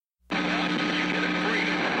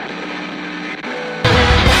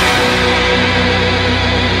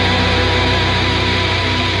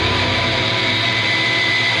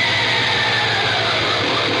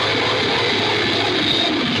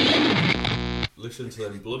listen to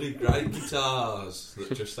them bloody great guitars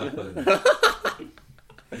that just happened.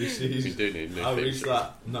 This is How Is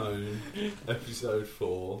That Known, episode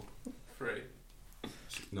 4. 3.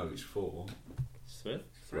 No, it's 4.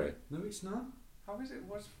 3. No, it's not. How is it?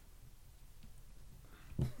 What's...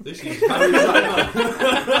 This is How Is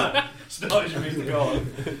That Known. Started me to go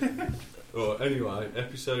on. Well, anyway,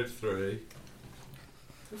 episode 3.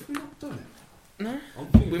 Have we not done it? No.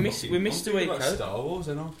 We missed a week out. Star Wars,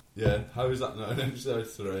 ain't I? Yeah, How Is That Known, episode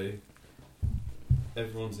 3.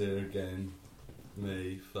 Everyone's here again.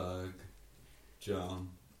 Me, Ferg, John,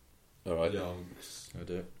 alright, Yogs, I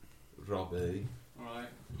do. Robbie, Alright,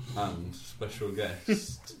 and special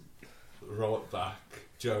guest, right back,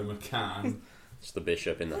 Joe McCann. It's the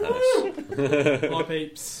bishop in the house. Hi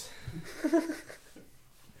peeps.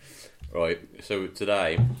 Right, so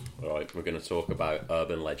today, we're going to talk about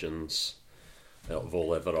urban legends of all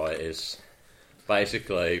their varieties.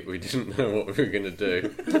 Basically, we didn't know what we were going to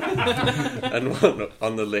do, and one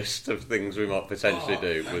on the list of things we might potentially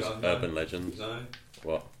do was urban legends. No.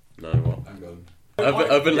 What? No, what? Hang on.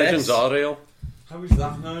 Urban legends are real. How is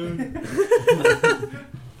that known?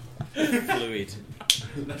 Fluid.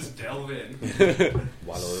 let's delve in.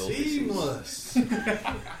 Seamless.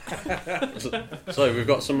 So we've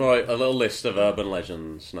got some a little list of urban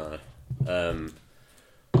legends now.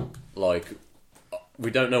 We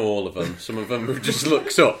don't know all of them. Some of them we've just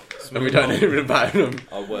looked up and we don't know anything about them.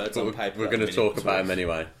 Our words on paper. We're going to talk about them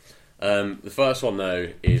anyway. The first one though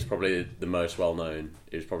is probably the most well known.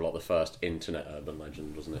 It was probably like the first internet urban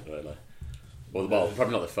legend, wasn't it? Really? Well,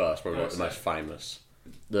 probably not the first. Probably like the most famous.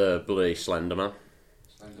 The bloody Slenderman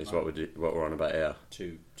is what we're on about here.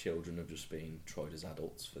 2 children have just been tried as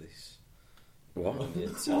adults for this. What?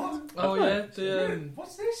 What? Oh yeah,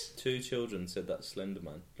 What's this? 2 children said that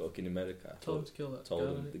Slenderman, like in America, told him to kill that told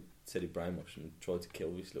girl. him, they said he brainwashed him, tried to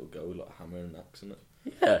kill this little girl with like a hammer and an axe and it.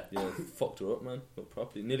 Yeah. Yeah, fucked her up, man. Like,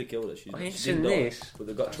 properly, nearly killed her. She I ain't didn't seen die, this. but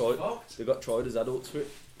they got tried. They got tried as adults for it.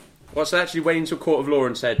 Well, so they actually went into a court of law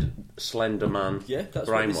and said Slenderman. Yeah, that's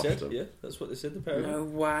what they brainwashed said. them. Yeah, that's what they said. Apparently. No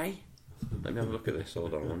way. Let me have a look at this.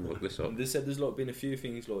 Hold on, I'm look this up. And they said there's like been a few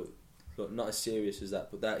things like not as serious as that,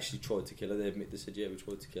 but they actually tried to kill her. They admit they said, yeah, we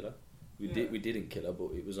tried to kill her. We didn't kill her,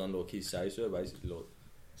 but it was on like his say so basically. Like,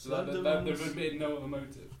 So they've admitted no other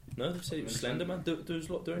motive. no, they said it was Slenderman. There's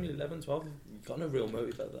like they're only 11, 12. You got no real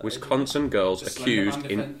motive like that. Wisconsin girls The accused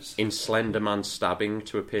Slenderman in Slenderman stabbing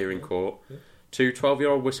to appear in court. Yeah. 2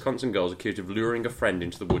 12-year-old Wisconsin girls accused of luring a friend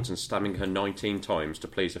into the woods and stabbing her 19 times to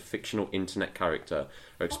please a fictional internet character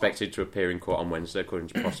are expected to appear in court on Wednesday, according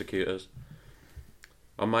to prosecutors.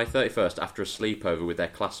 On May 31st, after a sleepover with their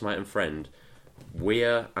classmate and friend,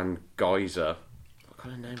 Weir and Geyser... What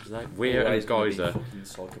kind of names are they? Weir and Geyser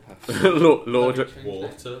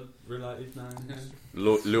Water-related names.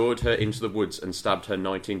 lured her into the woods and stabbed her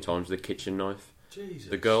 19 times with a kitchen knife. Jesus.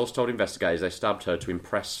 The girls told investigators they stabbed her to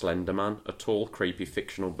impress Slenderman, a tall, creepy,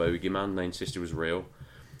 fictional bogeyman they insisted was real.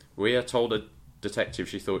 Weir told a detective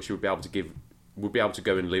she thought she would be able to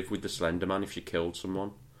go and live with the Slenderman if she killed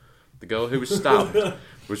someone. The girl who was stabbed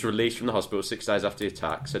was released from the hospital 6 days after the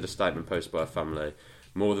attack, said a statement posted by her family.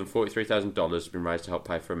 More than $43,000 has been raised to help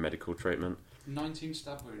pay for her medical treatment. 19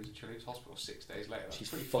 stab wounds in Children's Hospital 6 days later. That's She's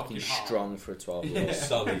pretty fucking hard. strong for a 12-year-old. Yeah.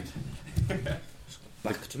 Solid.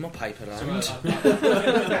 Back to my paper So,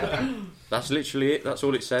 round. That's literally it. That's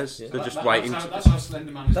all it says. Yeah. They're just that's waiting. That's how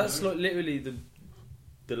Slenderman is. That's known. like literally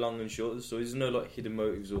the long and short of the story. There's no like hidden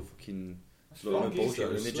motives or fucking like, no Fuck is bullshit.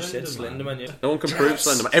 it, And they just said Slenderman? Slenderman, yeah. No one can prove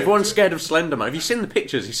Slenderman. Everyone's scared of Slenderman. Have you seen the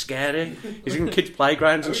pictures? He's scary. He's in kids'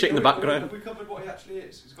 playgrounds and shit in the background. Have we covered what he actually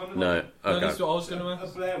is? It's kind of No. like No, that's Okay. what I was going to a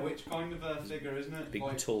ask. Blair Witch kind of a figure, isn't it? Big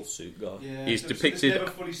Like, tall suit guy. yeah, He's so depicted- It's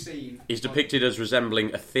never fully seen. He's depicted as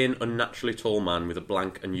resembling a thin, unnaturally tall man with a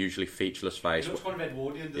blank and usually featureless He face. looks kind of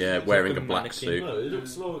Edwardian, doesn't Yeah, he? wearing like a a black mannequin. suit. No, it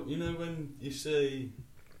looks like, you know, when you see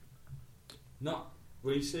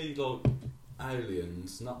like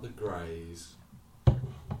aliens, not the greys.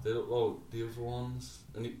 They look like the other ones,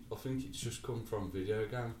 and I think it's just come from video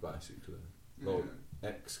games basically. Like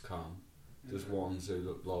XCOM, there's ones who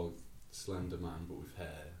look like Slender Man but with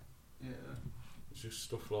hair. Yeah. It's just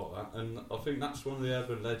stuff like that, and I think that's one of the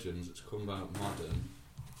urban legends that's come about modern,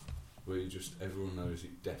 where everyone knows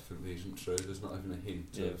it definitely isn't true. There's not even a hint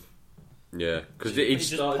Yeah. of. Yeah, because It it's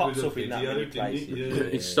just pops up in that many didn't places.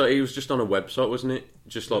 it? it was just on a website, wasn't it?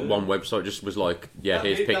 Just like one website, just was like,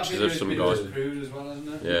 here's pictures of some guys. Crude as well, hasn't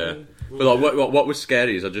it? Yeah. But like, what was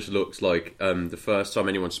scary is it just looks like the first time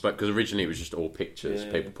anyone spoke, because originally it was just all pictures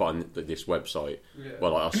people put on this website. Yeah.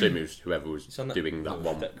 Well, I assume it was whoever was It's on doing that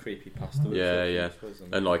one. That creepy pasta. Yeah, yeah.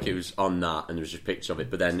 And like it was on that, and there was just a picture of it.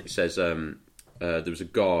 But then it says there was a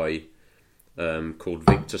guy called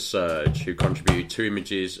Victor Surge, who contributed 2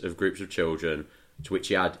 images of groups of children, to which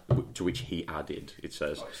he added. It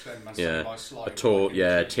says, a tall,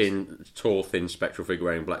 tall, thin, spectral figure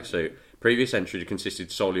wearing a black suit. Previous entry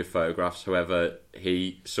consisted solely of photographs. However,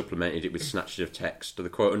 he supplemented it with snatches of text. The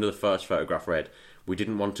quote under the first photograph read, "We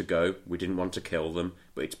didn't want to go, we didn't want to kill them,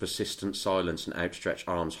 but its persistent silence and outstretched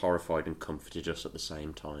arms horrified and comforted us at the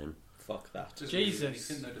same time." Fuck that.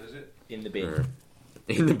 Jesus. In the bin.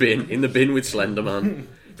 In the bin with Slenderman.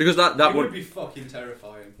 Because that it would would be fucking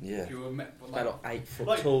terrifying. Yeah. If you were About 8 foot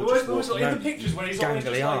like, tall. there Just was walking like, in around. the pictures when he's always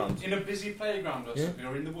just Gangly like, arms. in a busy playground or Yeah. something,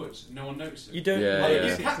 or in the woods, no one notices. You don't. Yeah, Like, yeah.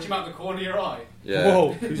 you catch him out the corner of your eye. Yeah.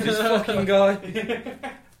 Whoa, who's this fucking guy?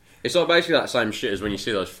 It's like basically that same shit as when you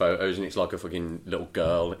see those photos and it's like a fucking little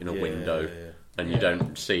girl in a window and you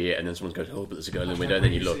don't see it and then someone goes, "Oh, but there's a girl in the window," and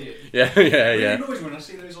then you look. See it. Yeah. It annoys me when I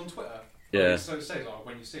see those on Twitter. Yeah. So it says,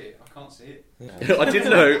 when you see it, I can't see it. I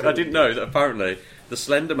didn't know that apparently the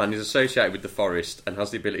Slenderman is associated with the forest and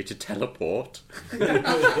has the ability to teleport.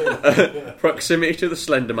 Proximity to the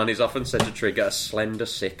Slenderman is often said to trigger a slender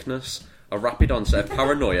sickness, a rapid onset of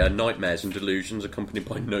paranoia, nightmares and delusions accompanied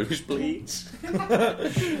by nosebleeds.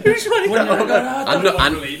 Who's running that?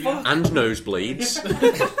 And nosebleeds.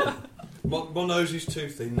 My nose is too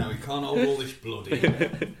thin now, he can't hold all this blood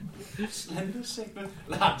in. Slender sickness.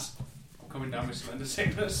 Lads, I'm coming down with slender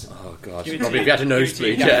sickness. Oh god, Give it probably to if you had a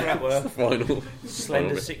nosebleed, yeah. Final.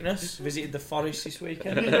 Slender sickness. Visited the forest this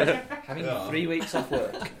weekend. Having 3 weeks off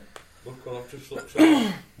work. Look, I've just looked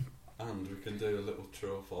up. And we can do a little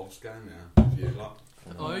true or false game now, if you like.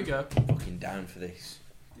 Oh, there you go. Fucking down for this.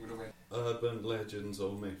 I'm gonna win. Urban legends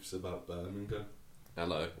or myths about Birmingham.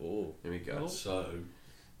 Hello. Oh, here we go. So,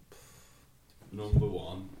 number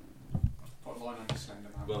 1. Put a line on the slender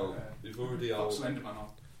man. Well, you've already Put all. slender man on.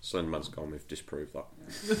 Slenderman's gone, we've disproved that.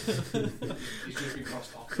 He's just been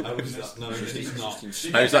crossed off. How is that known? He's not.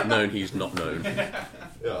 How is that known he's not known?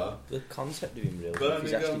 Yeah. The concept of him real life is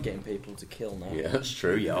Birmingham. actually getting people to kill now. Yeah, that's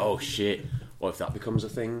true. Yeah. Oh shit. What if that becomes a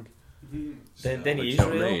thing? Then Do he you is know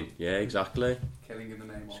what I real. mean? Yeah, exactly. Killing in the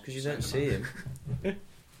name of. Because you don't see him. If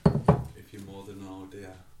you're more than an idea,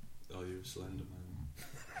 are you a slender man?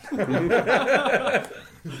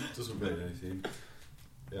 Doesn't mean anything.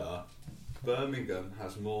 Yeah. Birmingham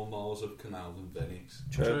has more miles of canal than Venice.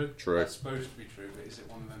 True. That's supposed to be true, but is it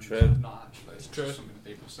one of them? True. Not actually. It's True. just something that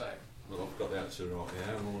people say. Well, I've got the answer right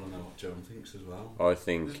here, and I want to know what Joan thinks as well. I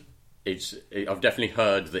think I've definitely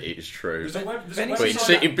heard that it is true. There's a Venice But, is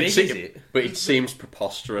website, not that big, is it? but it seems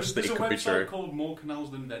preposterous that there's it a could be website true. called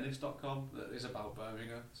morecanalsthanvenice.com that is about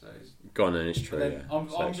Birmingham. So it's, Go on, then it's true. then Yeah. I'm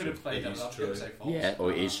So going it's to true. play It that. is I'm going true. to say false. Yeah,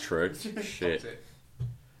 or it is true. Shit. That's it.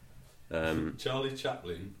 Charlie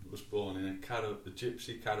Chaplin was born in a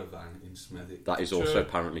gypsy caravan in Smethwick. That is True. also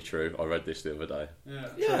apparently true. I read this the other day. Yeah.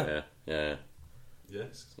 Yeah. Yeah.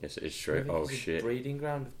 Yes. Yes, it is true. Maybe Oh it's a shit. breeding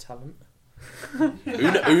ground of talent.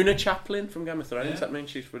 Una Chaplin from Game of Thrones. Yeah. That means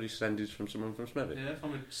she's fully descended from someone from Smethwick. Yeah,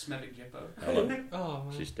 from a Smethwick Jippo. Oh, Oh,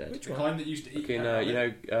 man. she's dead. Which The one? kind that used to eat. Fucking, cat, you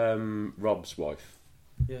know, Rob's wife.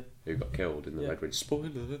 Yeah. Who got killed in the Yeah. Red Wing.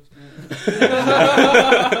 Spoilers.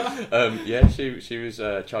 Yeah. Yeah, she was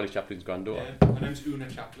Charlie Chaplin's granddaughter. Yeah, my name's Una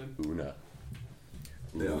Chaplin. Una.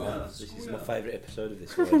 Yeah. This is my favourite episode of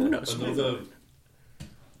this. Another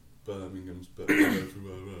Birmingham's better than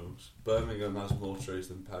everywhere else. Birmingham has more trees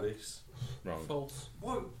than Paris. Wrong. False.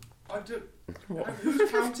 What? I do.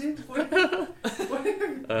 Who's counted? What?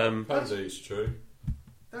 Apparently it's true.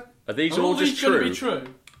 Are these Are all just these going to true? be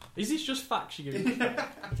true? Is this just facts you're giving me?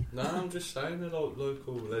 No, I'm just saying they're like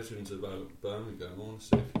local legends about Birmingham. I want to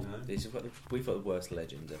see if you know. We've got the worst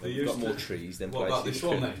legends ever. We We've got used more to- trees than What about places. this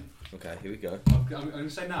one then? Okay, here we go. I'm going to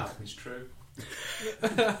say now it's true.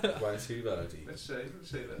 Way too loady. Let's see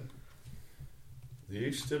then. There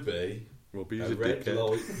used to be Robbie's a a red dickhead.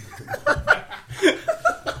 light.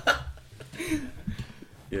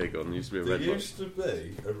 Yeah, go on. There used to be a There red light. used to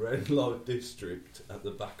be a red light district at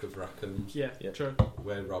the back of Rackham's Yeah, Yeah. true.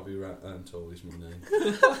 where Robbie earned all his money.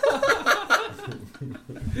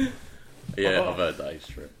 Yeah, I've heard that. It's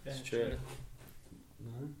true. Yeah, It's true.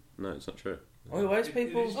 No? No, it's not true. Oh, why do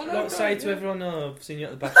people is- like say to everyone, "Oh, I've seen you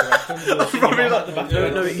at the back of Rackham's," or, "I've seen your mum at the back of No,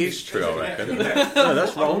 Rackham's." it is true, I reckon. No,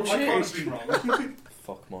 that's wrong. I can't have been wrong.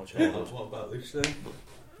 Fuck my What childhood. about this then?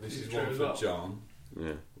 This is True one as for well. John.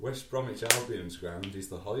 Yeah, West Bromwich Albion's ground is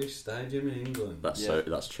the highest stadium in England. that's Yeah.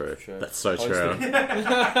 that's true. True. That's so Highest true.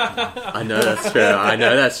 I know that's true. I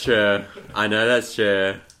know that's true. I know that's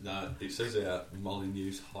true. No, it says here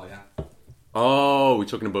Molyneux's higher. Oh, we're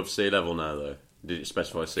talking above sea level now, though. Did it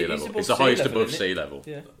specify sea It is level? above It's the sea highest level, above isn't it? sea level.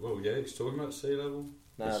 Yeah. Well, yeah, it's talking about sea level.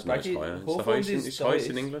 Nah, It's, no, it's Braggy- higher. It's the Hawthorns highest, is it's the highest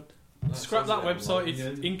in highest. England. Scrap that website, it's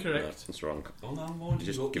No, incorrect. that's wrong. Oh no, mind You you,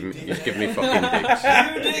 just look, give you me, dickhead. just give me fucking dicks. You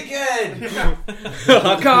dickhead!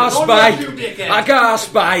 I can't Oh, spike. no, you dickhead. I can't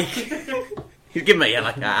spike. He's giving me a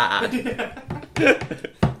yellow card.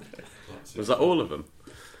 Was that all of them?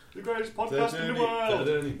 The greatest They're podcast in the world.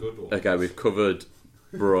 the only good ones. Okay, we've covered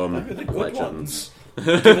Brum The good Legends. ones.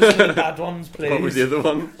 Give us some bad ones, please. What was the other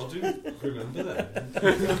one? I do remember that.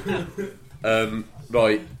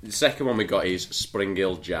 Right, the second one we got is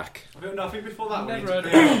Spring-Heeled Jack. I think before that, we Never need to heard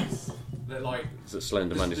of realise that like Is it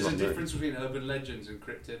Slender Man? there's Is a not there. difference between urban legends and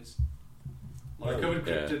cryptids. Like Oh, we covered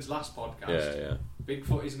yeah. cryptids last podcast. Yeah,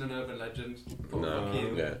 Bigfoot isn't an urban legend. yeah. No, Fuck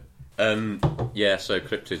you. yeah. Yeah, so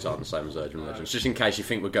cryptids aren't the same as urban No. legends. Just in case you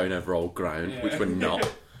think we're going over old ground, Yeah. which we're not.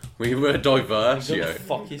 We were diverse, Go yo.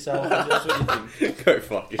 fuck yourself. That's what you think. Go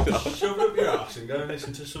fuck yourself. Shove it up your ass and go and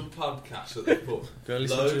listen to some podcasts that they put Go and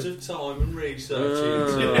listen loads to. of time and research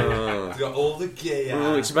into. Oh. They've got all the gear.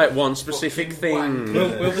 Oh, it's about one specific Fucking thing.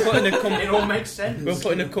 We'll put in a It all makes sense. We'll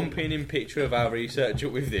put in a accompanying picture of our research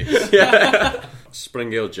up with this. Yeah.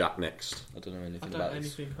 Spring-Heeled Jack next. I don't know I anything don't about know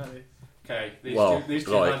this. anything about it. Okay, Well, these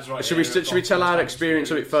two lads right. right Should we here should we tell our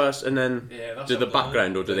experience of it first, and then Yeah, that's do the up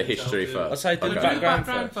background, or do the Then history tell first? I'd say do the Okay. Do the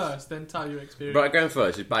background first, then tell your experience. Background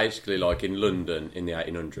first is basically like in London in the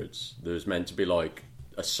 1800s. There was meant to be like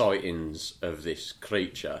a sightings of this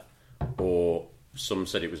creature, or some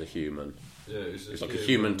said it was a human. Yeah, It's like a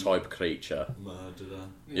human type creature. murderer.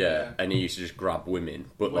 Yeah, and he used to just grab women.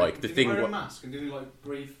 But like the did thing, he wear a mask and did he like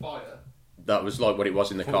breathe fire? that was like what it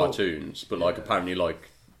was in the Oh. cartoons. But like Yeah. apparently like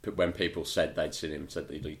when people said they'd seen him, said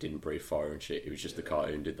that he didn't breathe fire and shit. It was just the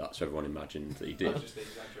cartoon did that, so everyone imagined that he did. That's just the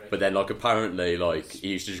exaggeration. But then, like, apparently, like he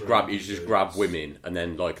used to just grab women, and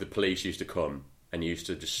then like the police used to come and he used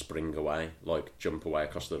to just spring away, like jump away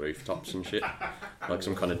across the rooftops and shit, like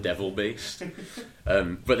some kind of devil beast.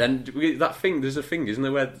 But then that thing, there's a thing, isn't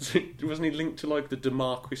there? Where wasn't he linked to like the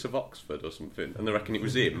Marquis of Oxford or something? And they reckon it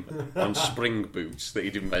was him on spring boots that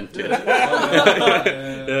he'd invented.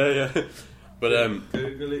 yeah. But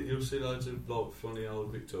Google it, you'll see loads of like funny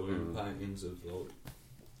old Victorian paintings of like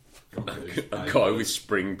a guy with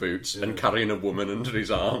spring boots and Yeah. carrying a woman under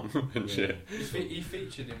his arm and shit. He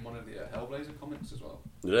featured in one of the Hellblazer comics as well.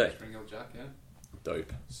 Yeah, Spring-Heeled Jack, yeah.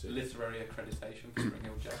 dope. Literary accreditation for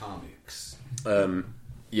Spring-Heeled Jack. comics.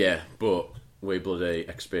 Yeah, but we bloody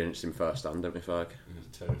experienced him firsthand, don't we, Ferg? In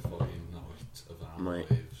a terrifying night of our Mate.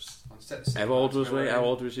 lives. On set the How scene, old was that's we? where How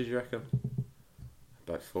old was he, do you reckon?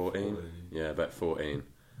 About 14? 14. Yeah, about 14.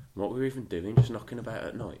 What were we even doing? Just knocking about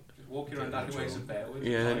at night? Just walking around Getting alleyways of drunk. Bearwood.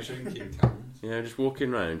 Yeah. Like drinking cans. Yeah, just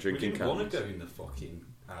walking around, We drinking didn't want cans. to go in the fucking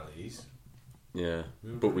alleys. Yeah.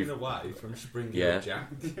 We were But running we've- away from Spring Yeah. Jack.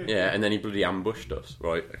 Yeah, and then he bloody ambushed us.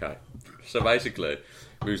 Right, okay. So basically,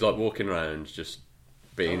 we was like walking around, just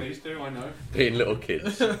being These two, I know. being little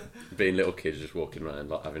kids, just walking around,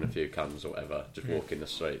 like having a few cans or whatever, just walking the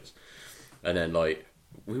streets, and then like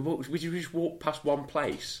we just walked past one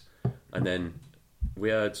place, and then we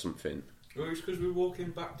heard something. Well, it was because we were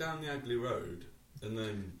walking back down the Agley Road, and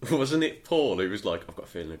then Wasn't it Paul who was like, "I've got a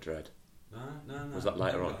feeling of dread"? no. Was that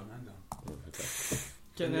later hang on? Hang on. Oh, okay.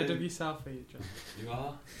 Getting And rid of then- yourself, here, John. You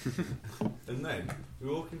are. And then we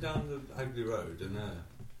were walking down the Agley Road, and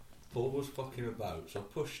Paul was fucking about, so I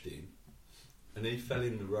pushed him, and he fell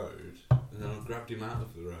in the road, and then I grabbed him out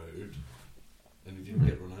of the road, and he didn't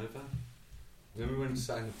get run over. Then we went to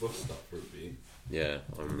sat in the bus stop for a bit, Yeah.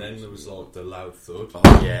 I and remember. then there was like the loud thud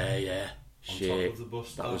Oh yeah. on top Shit. of the bus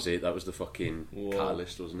stop. That was it. That was the fucking Whoa.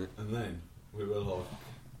 catalyst, wasn't it? And then we were like,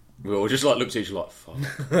 We all just like looked at each other like, "Fuck,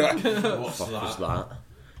 what's fuck that? was that?"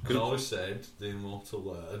 And I said the immortal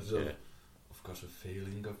words of, Yeah. I've got a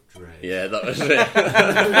feeling of dread. Yeah, that was it.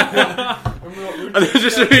 And we were And then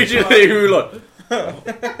just immediately we were like,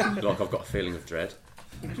 I've got a feeling of dread.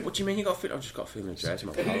 What do you mean you got a feeling? I've just got a feeling of dread,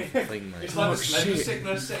 my pal. Thing, mate. It's like Oh, the slender shit.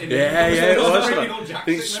 sickness sitting Yeah, in. yeah, it was Spring-Heeled like- Jack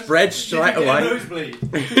it sickness. spread Did you straight get a away. nosebleed?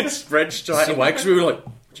 It spread straight away because we were like,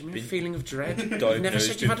 what do you mean a feeling of dread? You've never Diagnosed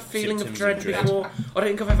said you had a with feeling of symptoms dread of dread. before. I don't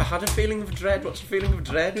think I've ever had a feeling of dread. What's a feeling of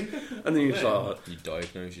dread? And then you're just like, You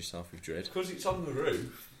diagnose yourself with dread. Because it's on the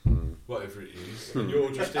roof, whatever it is, and you're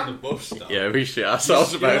just in the bus stop. yeah, we shit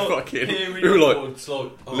ourselves You're about like fucking. hearing We were like words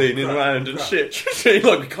like, oh, leaning crap, around and crap. shit.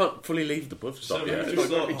 Like we can't fully leave the bus So stop we yet. just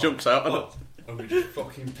Like, like, he jumps out on oh, us. and we just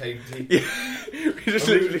fucking pegged it. We just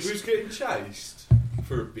And we literally. was getting chased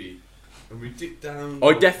for a bit, and we dipped down.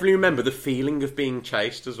 I definitely remember the feeling of being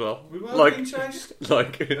chased as well. We were like, being chased,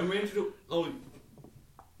 like, and we ended up like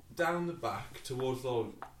down the back towards like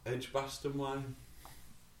Edgbaston way,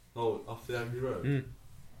 like off the Abbey Road. Mm.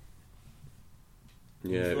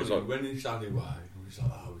 yeah, it was funny, like, we went in this alleyway, and we was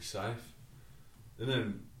like, oh, we're safe. And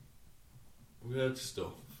then we heard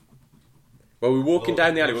stuff, Well, we were walking Oh,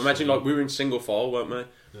 down the alley. Imagine so- like we were in single file, weren't we?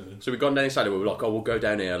 Yeah. So we gone down this alley. We were like, oh, we'll go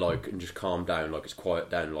down here, like, and just calm down, like it's quiet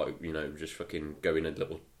down, like just fucking go in a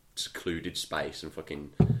little secluded space and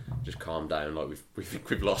fucking just calm down, like we think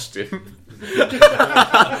we've lost him.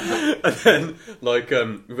 And then like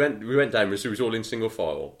we went down. So we was all in single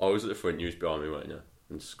file. I was at the front, you was behind me, weren't you?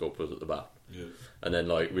 And Sculp was at the back. Yeah. And then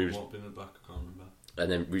like we was. What been in the back? I can't remember. And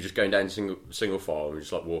then we were just going down single file, and we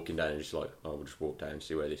just like walking down, and just like, oh, we'll just walk down and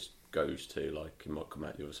see where this goes to. Like, it might come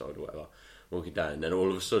out the other side or whatever. Walking down, and then all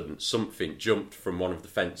of a sudden, something jumped from one of the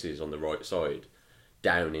fences on the right side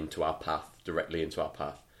down into our path, directly into our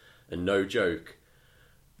path. And no joke,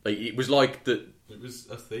 like it was like the. It was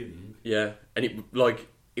a thing. Yeah, and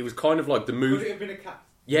it was kind of like the Could move. it have been a cat?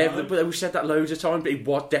 Yeah, No. but we said that loads of times, but it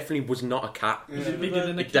definitely was not a cat. Was it bigger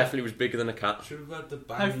than a It cat? definitely was bigger than a cat. Should have had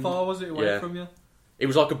the How bang. far was it away Yeah. from you? It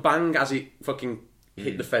was like a bang as it fucking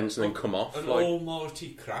hit the fence and then come off. An Like,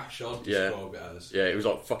 almighty crash, I'd Yeah. describe it as. yeah, it was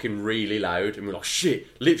like fucking really loud, and we were like, shit,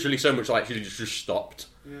 literally so much like actually just stopped.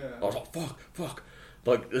 Yeah. I was like, fuck.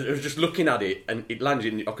 Like, I was just looking at it, and it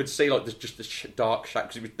landed, and I could see like just the dark shape,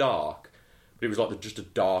 because it was dark, but it was like just a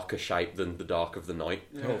darker shape than the dark of the night.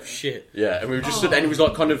 Oh shit! Yeah, and we were just stood there, and he was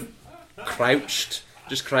like kind of crouched.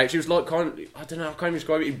 Just crouched. He was like kind of, I don't know, I can't even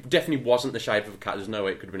describe it. It definitely wasn't the shape of a cat. There's no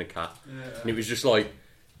way it could have been a cat. Yeah. And it was just like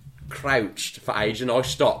crouched for ages, and I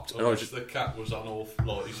stopped, and I was Unless just. the cat was on all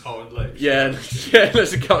like his hind legs. Yeah,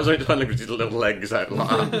 unless the cat was like trying to look at his little legs out like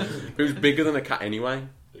that. But it was bigger than a cat anyway.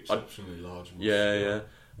 Exceptionally large. Yeah.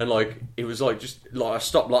 And like, it was like just, like I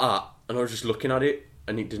stopped like that, and I was just looking at it,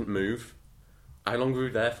 and it didn't move. How long were we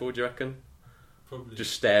there for, do you reckon? Probably.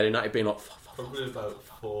 Just staring at it, being like, fuck. Probably about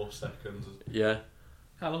 4 seconds. Yeah.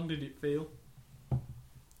 How long did it feel?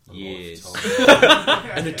 A Years.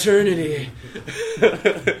 lifetime. An eternity.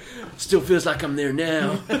 Still feels like I'm there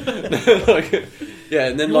now. Like, yeah,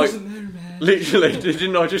 and then It like, wasn't there, man. literally,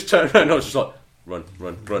 didn't I just turn around and I was just like, run.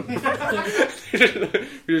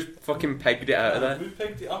 We just fucking pegged it out of there. We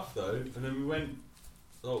pegged it off though, and then we went.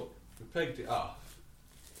 Oh, we pegged it off,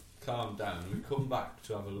 calmed down, and we come back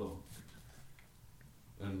to have a look,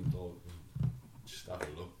 and just have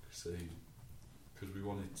a look, see, because we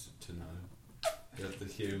wanted to know. We had the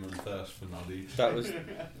human thirst for knowledge, That was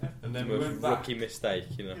and then a we went back. rookie mistake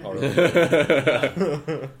in a horror.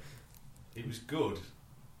 It was good,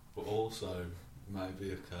 but also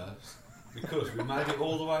maybe a curse, because we made it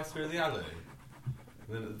all the way through the alley,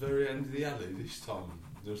 and then at the very end of the alley this time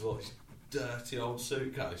there was like this dirty old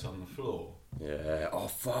suitcase on the floor. Yeah, oh I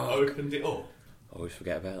fuck. opened it up. I always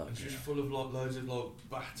forget about It was that. just full of like loads of like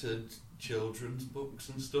battered children's books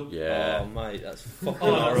and stuff. Yeah. Oh mate, that's fucking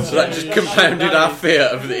Oh, horrible. So that just compounded our fear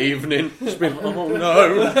of the evening. Just being, oh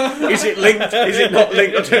no, is it linked? Is it not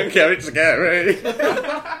linked? I don't care, it's scary.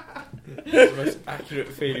 the most accurate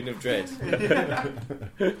feeling of dread.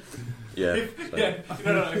 Yeah. So. Yeah,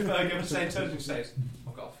 no, if I give a St. Anthony says,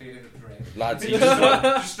 I've got a feeling of dread. Lads, You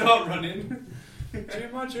just start running. Do you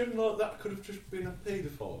imagine like that could have just been a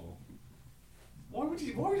paedophile? Why would a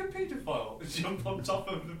paedophile jump on top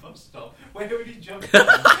of the bus stop? Where would he jump from?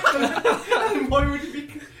 And why would he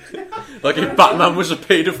be... Like if Batman was a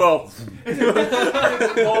paedophile.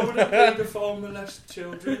 Why would a paedophile molest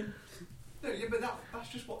children? No, yeah, but that's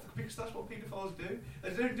just because that's what paedophiles do. They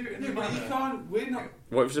don't do it in Yeah, a but you manner. can't. We're not.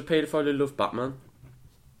 What if it was a paedophile who loved Batman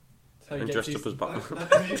So he and gets dressed up his- as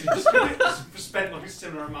Batman? You just spend like a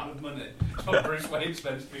similar amount of money as what Bruce Wayne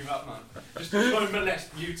spends to be Batman. Just to try and molest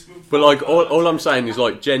you to... But like, all I'm saying is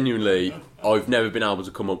like, genuinely, I've never been able to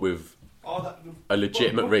come up with a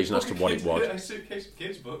legitimate reason as to what it was. A suitcase of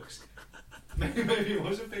kids' books. Maybe it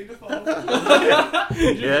was a paedophile.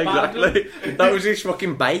 Yeah, exactly. That was his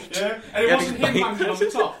fucking bait. Yeah, and it Yeah, wasn't he's him landing on the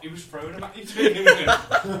top. He was throwing them at you too. You can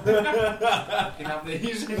have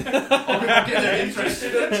these. I'm going to get them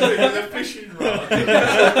interested with a fishing rod.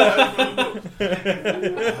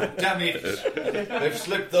 Damn it. They've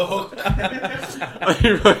slipped the hook. I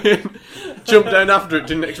fucking jumped down after it,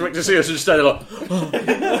 didn't expect to see us, and just stayed like,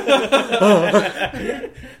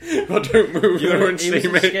 I don't move, they won't He see was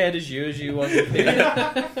me. as scared as you was.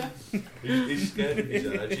 He's scared of his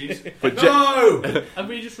urges. But No! And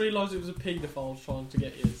we just realised it was a paedophile trying to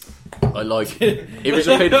get his. I like it. It was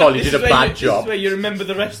a paedophile, he did a bad This is job. where you remember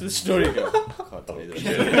the rest of the story. And go, can't believe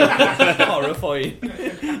this. Horrifying.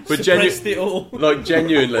 But Suppressed it all. like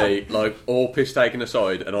genuinely, like all piss taken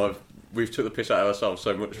aside, and we've took the piss out of ourselves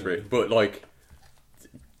so much for it. But like,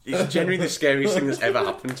 it's genuinely the scariest thing that's ever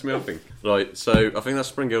happened to me. I think. Right, so I think that's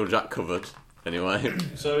Spring Hill Jack covered. Anyway,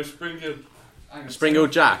 So Springhill. Spring Hill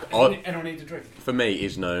Jack, Anyone need a drink? for me,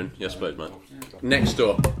 is known. Yes, please, mate. Next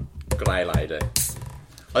up, Grey Lady.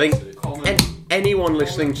 I think anyone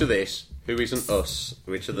listening to this who isn't us,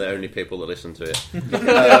 which are the only people that listen to it.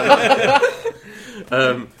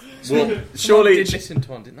 Well, surely. did listen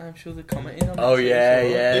to one, didn't they? I'm sure they're commenting on it. Oh yeah.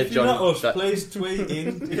 If you're John, not us, that- please tweet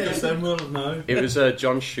in because then we'll know. It was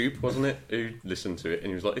John Shoop, wasn't it, who listened to it and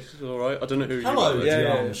he was like, "This is all right." I don't know who. Hello, you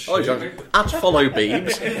John. Oh, John. At Follow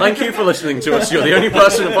Beebs. Thank you for listening to us. You're the only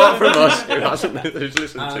person apart from us who hasn't who's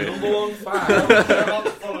listened Our to it. number one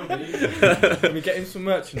fan. Follow me. Can we get him some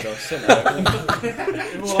merchandise sent out?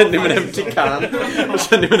 Send him an empty can.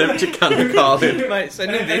 Send him an empty can of Carlin. Mate,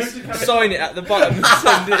 send him this, sign it at the bottom and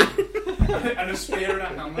send it. And a spear and a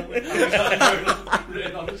hammer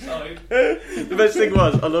written on the side. The best thing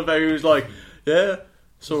was, I love how he was like, "Yeah,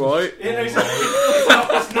 it's all right." Yeah, no,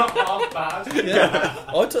 it's not half bad. Yeah.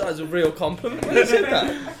 I thought that was a real compliment when he said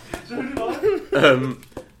that.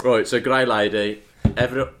 Right, so Grey Lady.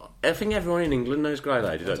 I think everyone in England knows Grey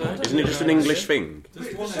Lady, don't they? Isn't it just an English thing?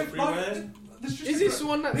 There's one So, everywhere. Is this the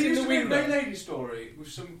one that's we in used the to read a window? Grey Lady story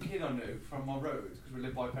with some kid I knew from my road because we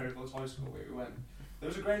lived by Perryfields High School where we went. There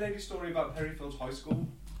was a Grey Lady story about Perryfields High School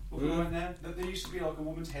when we went there. That there used to be like a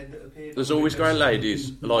woman's head that appeared. There's always Grey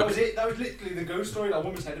Ladies. That was Like, it. That was literally the ghost story. That a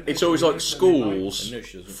woman's head appeared. it's always like schools, I knew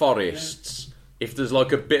she doesn't. forests. If there's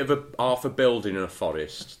like a bit of a half a building in a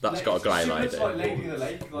forest, that's got a Grey Lady. It's like Lady of the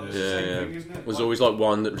Lake. Like it's the same thing, isn't it? There's Like- always like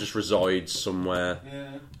one that just resides somewhere,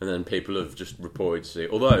 Yeah. and then people have just reported to see it.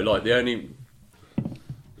 Although, like the only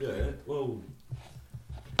Yeah, well,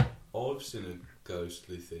 I've seen a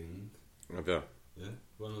ghostly thing. okay. Yeah,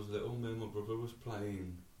 when I was little, me and my brother was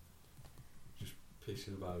playing, just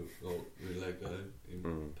pissing about like, with Lego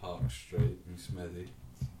in Park Street in Smedley.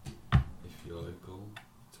 If you're local,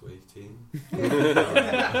 tweet in.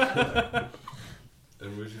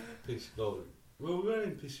 And we were just pissing, like, well, we weren't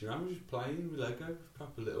even pissing around, we were just playing with Lego,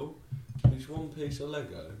 proper little. And this one piece of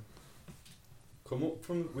Lego come up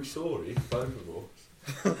from, we saw it, both of us.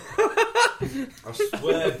 I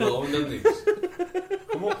swear, blind on this.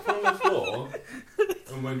 Come up from the floor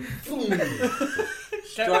and went boom,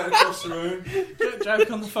 straight across the room. Joke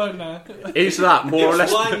on the phone now. Is that more or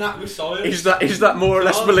less? Explain that with science. Is that more or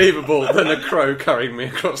less believable than a crow carrying me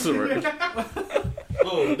across the room?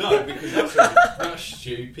 Oh no, because that's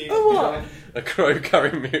stupid. A crow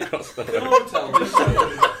carrying me across the Can room. I tell this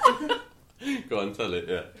story? Go on, tell it.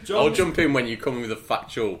 Yeah, John- I'll jump in when you come with a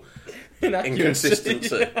factual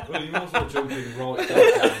inconsistency. Well, you might as well jump in right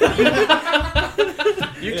now.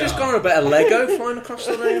 You've just gone a bit of Lego flying across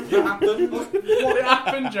the room. What happened? What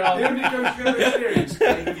happened, The John? only ghost you ever experienced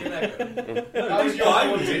playing with your Lego. That was your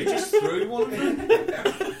idea. He just threw one of them.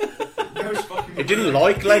 Ghost fucking. He didn't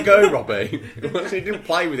like Lego, Robbie. He didn't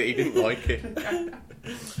play with it. He didn't like it.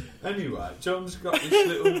 Anyway, John's got this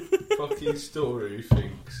little fucking story he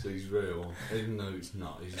thinks he's real, even though it's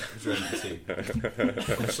not. He's dreamt it.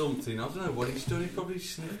 Or something. I don't know what he's done. He probably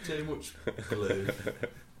sniffed too much glue.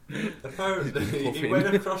 Apparently, he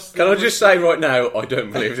went across the... Can I just say right now, I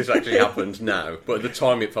don't believe this actually happened now, but at the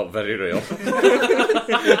time it felt very real.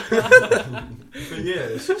 For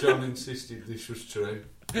years, John insisted this was true.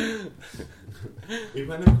 He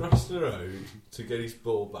went across the road to get his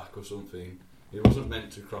ball back or something. He wasn't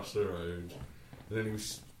meant to cross the road. And then he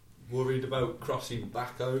was worried about crossing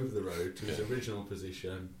back over the road to his original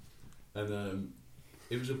position. And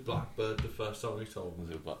it was a blackbird the first time he told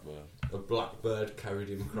me. A blackbird carried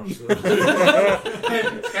him across the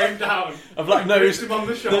road. Came down. A black nose. Him on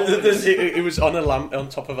the shoulder. It was on on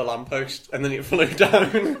top of a lamppost, and then it flew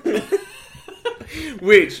down.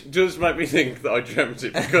 Which does make me think that I dreamt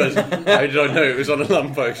it, because how did I know it was on a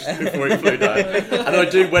lamppost before it flew down? And I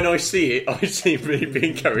do, when I see it, I see me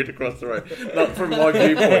being carried across the road. Not from my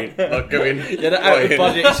viewpoint, like going... Yeah, the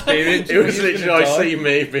out-of-body experience. It was You're literally, gonna I die. see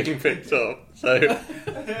me being picked up. So,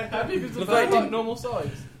 How big was the Look, phone? I Like normal size?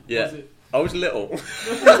 yeah. Was it? I was little.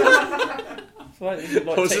 Like, I was the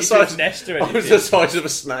take you to size- a nest or I was anything. the size of a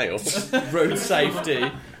snail. Road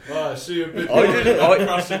safety. Right, so you're a bit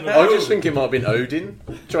I just think it might have been Odin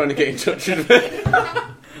trying to get in touch with me.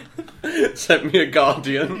 Sent me a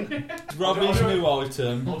guardian. Robbie's new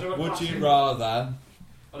item. I'll do a Would you classic. rather?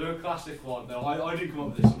 I'll do a classic one. No, I didn't come up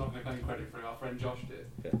with this. I'm not going to claim credit for it. Our friend Josh did.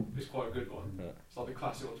 Yeah. It's quite a good one. Yeah. It's like the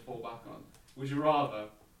classic one to fall back on. Would you rather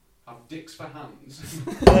have dicks for hands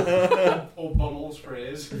or bumholes for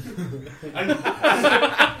ears? and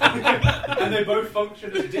they both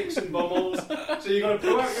function as dicks and bumholes. So you got to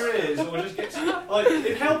pull out your ears or just get like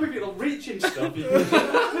it'd help if you're reaching stuff. You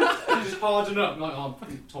can just harden up. Like I'm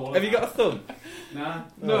fucking tall. Have you got a thumb? Nah.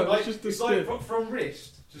 No, like, it's just the it's like skin. from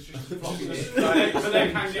wrist. Just flopping it. But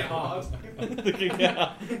they can get hard. Do you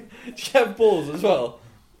have balls as well?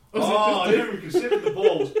 Oh, I never even considered the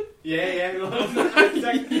balls. Yeah.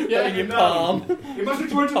 Yeah, in your palm. Imagine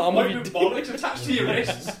trying to Palm fight of with your bollocks attached to your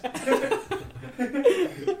wrists.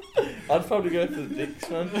 I'd probably go for the dicks,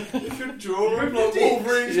 man. You could draw him Go like for dicks.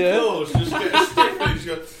 Wolverine's Yeah. claws, just get a stick and just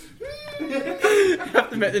go. You have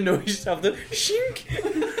to make the noise, have the shink.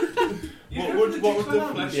 What would the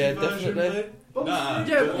fleshy Yeah, version definitely. be? Nah,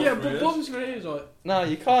 Yeah, but bums for ears, like. No,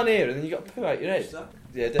 you can't hear it, and you got to poo out your head.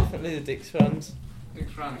 Yeah, definitely the dicks fans.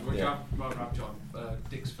 Dick's for hands. Would you rather have, John?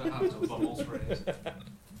 Dicks for hands or bubbles for ears?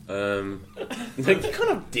 You can't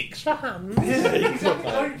have dicks for hands. Yeah,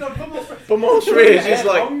 exactly. Bubbles for Bumholes for ears Yeah, is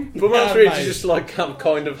like long. bumholes for ears mate. is just like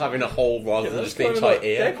kind of having a hole rather than just the kind of entire like,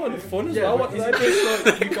 they're ear. kind of fun as Yeah, well. but What is they it do? just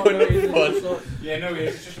like you got no ears and Fun. it's like. Yeah, no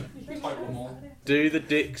ears. Just type them all. Do the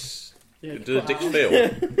dicks? Yeah, Do the cut dicks out. feel?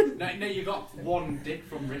 No, you got one dick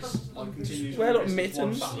from wrist, like continues. Wear, like, from wrist, one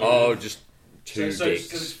mittens. side. Oh, just so, two so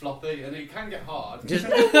dicks. it's floppy, and it can get hard. Just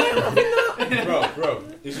Bro,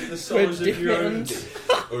 is it the size dick of your own mittens. dick?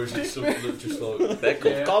 Or is it something that just like... they're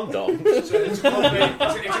called Yeah. condoms. So it's a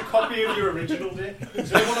copy of your original dick. So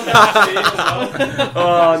they want to see it as well.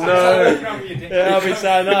 Oh no! Grab your dick. Yeah, I'll be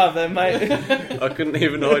saying that then, mate. I couldn't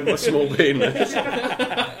even hide my small penis.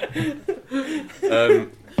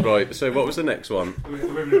 Right, so what was the next one? The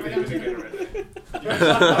women are busy getting ready.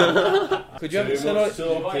 Could you have it so like?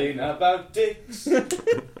 talking about dicks.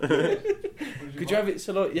 Could you have it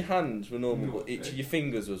so like your hands were normal, but each of your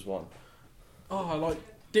fingers was one? Oh, I like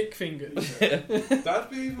dick fingers. That'd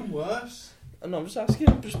be even worse. No, I'm just asking.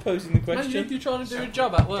 I'm just posing the Man, question. you're trying to do a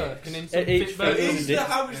job at work and then some Each fit finger version. is a dick.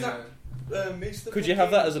 How is Yeah. that? Is the Could you have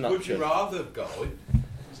that as an Would option? you rather guy?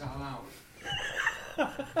 Is that allowed?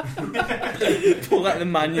 Pull out the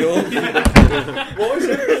manual. Why is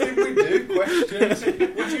everything we do questions?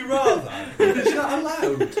 Would you rather? Is that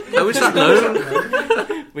allowed? How is that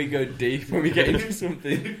known? We go deep when we get into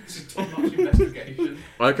something. It's a top-notch investigation.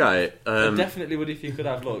 Okay, I definitely would if you could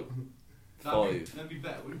have like five. That'd be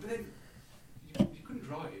better. But then you couldn't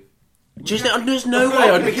drive. just there's no way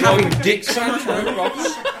I'd be having dicks.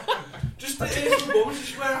 Just the ears and balls,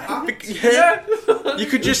 just wear a hat. Yeah. You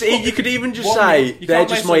could just you could even just What? say You they're can't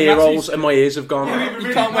just wear my ear sunglasses. rolls and my ears have gone.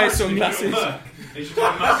 You can't wear sunglasses. You should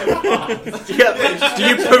have massive Yeah. Do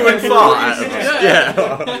you poo and fart out of them?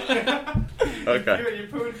 Yeah. Okay. You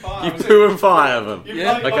poo and fart. You poo and fart out of them.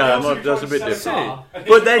 Yeah. Okay, that's a bit different.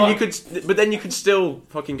 But then you could still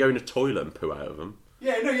fucking go in a toilet and poo out of them.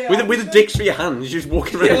 Yeah, no, yeah. With the dicks for your hands, you're just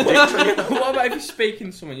walking around with dicks for your hands. What about if you're speaking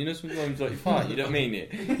to someone? You know sometimes like you fart, you don't mean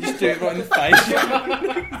it. You just do it right in the face.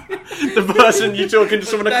 The person you're talking to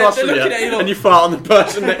someone across They're from you, looking at you like- and you fart on the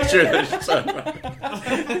person next to you, and they just turn around.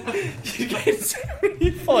 You get so many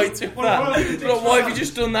fights with that. Like, why have you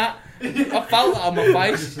just done that? I felt that on my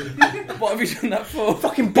face. What have you done that for?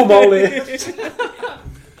 Fucking bumhole here.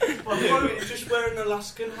 Why don't you just wear an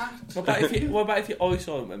Alaskan hat? What about if your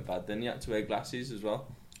eyesight went bad? Then you had to wear glasses as well.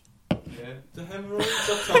 Yeah. The hemorrhoids,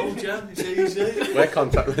 I told you, it's easy. Wear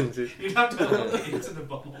contact lenses. You'd have to look into the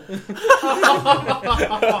bubble.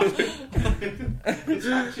 It's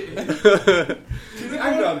actually...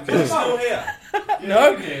 Hang on, can I still hear?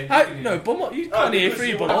 No, Yeah, no, bumhole. You can't hear through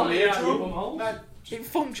your Oh, bumhole. yeah, your bumhole. No, It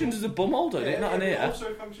functions as a bumhole, doesn't it? Not an it ear.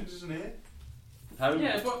 also functions as an ear. How?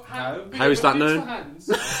 Yeah, but How is that known? Okay,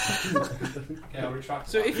 I'll retract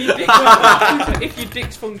So that. if your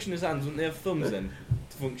dicks function as hands, wouldn't they have thumbs then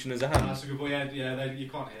to function as a hand? That's a good point. Yeah, you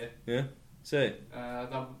can't hear. Yeah. See.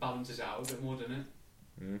 That balances it out a bit more, doesn't it?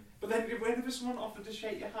 Mm. But then, whenever someone offered to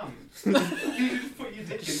shake your hand, you just put your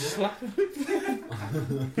dick in. Slap.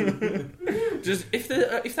 Just if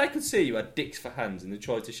they could see you had dicks for hands and they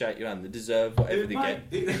tried to shake your hand, they deserve whatever they get.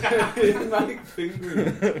 It make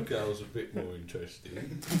fingering girls a bit more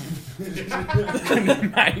interesting.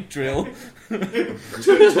 Mag drill.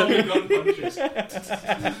 Tommy gun punches.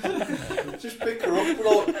 Just pick her up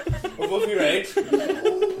like above your head.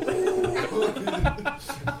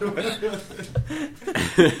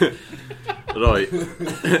 Right.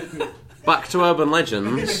 Back to urban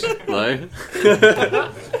legends, though.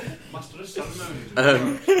 Master of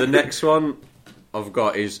ceremonies. The next one I've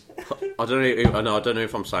got is I don't know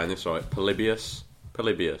if I'm saying this right. Polybius.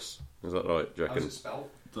 Is that right? Do you How's reckon? it spelled?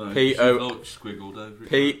 Squiggled over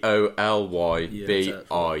it.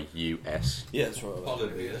 Polybius. Yeah, that's right.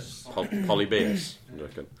 Polybius. Polybius. Do you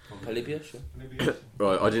reckon? Polybius.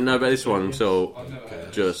 Right. I didn't know about this one until I've never heard of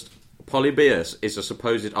it. just. Polybius is a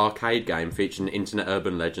supposed arcade game featuring an internet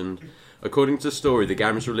urban legend. According to the story, the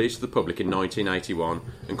game was released to the public in 1981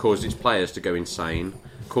 and caused its players to go insane,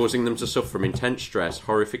 causing them to suffer from intense stress,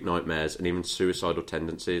 horrific nightmares, and even suicidal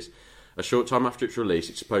tendencies. A short time after its release,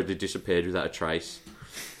 it supposedly disappeared without a trace.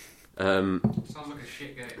 Sounds like a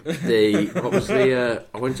shit game. What was the?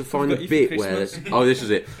 I went to find Got the you for bit where. Christmas. Oh, this is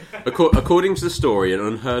it. According to the story, an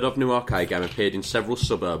unheard of new arcade game appeared in several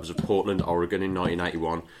suburbs of Portland, Oregon in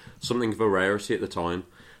 1981, something of a rarity at the time.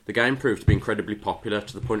 The game proved to be incredibly popular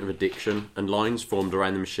to the point of addiction, and lines formed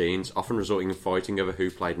around the machines, often resulting in fighting over who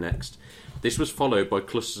played next. This was followed by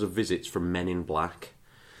clusters of visits from Men in Black.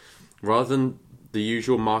 Rather than the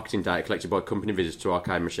usual marketing data collected by company visits to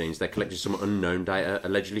arcade machines, they collected some unknown data,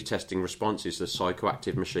 allegedly testing responses to the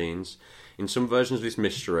psychoactive machines. In some versions of this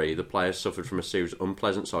mystery, the players suffered from a series of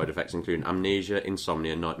unpleasant side effects, including amnesia,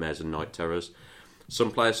 insomnia, nightmares, and night terrors.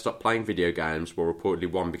 Some players stopped playing video games, while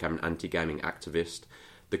reportedly one became an anti-gaming activist.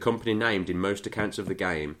 The company named in most accounts of the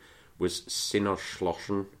game was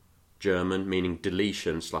Sinnerschlossen, German, meaning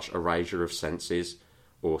deletion/erasure of senses,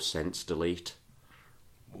 or sense delete.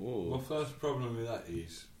 My first problem with that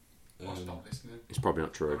is I'll stop listening. It's probably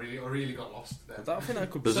not I true. really got lost there. I think that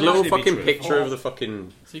could There's a potentially little be fucking true. picture of the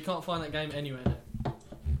fucking... So you can't find that game anywhere now.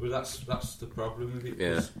 well, that's the problem with it.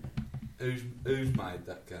 Yeah. 'Cause Who's made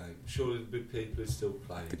that game? Surely the big people who still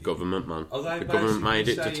play The it. government, man. Are they The government made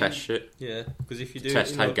it basically to saying- test shit. Yeah, because if you To do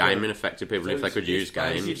test it, how like, gaming affected people, So if they it's- could use it's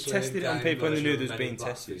basically- if you games. tested it on game people and they knew version there was of being Men in Black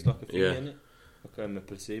tested, it's thing. like a thing, Yeah. isn't it? Like a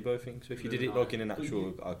placebo thing. So if you did it like in an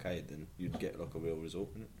actual arcade, then you'd get like a real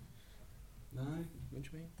result in it. No, What do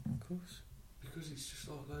you mean? Of course. because it's just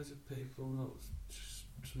like loads of people just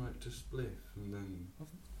smoked a spliff and then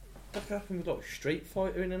That could happen with like Street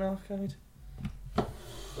Fighter in an arcade.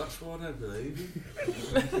 that's why I don't believe you.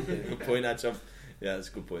 Good point, actually. Yeah, that's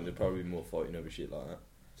a good point. There'd probably be more fighting over shit like that.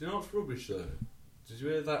 Do you know what's rubbish though? Did you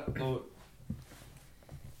hear that like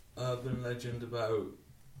urban legend about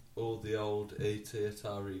all the old ET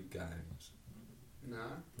Atari games? No.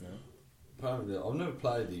 No. Apparently, I've never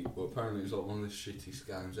played it, but apparently it's like one of the shittiest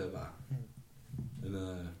games ever.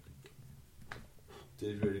 And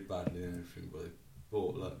did really badly and everything, but they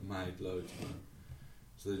made loads of money.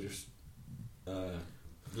 So they just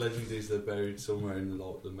legend is they're buried somewhere in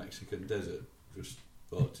the Mexican desert, just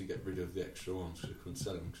like to get rid of the extra ones because they couldn't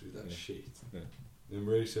sell them because it's that shit. Yeah. Then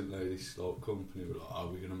recently, this company were like, "Oh,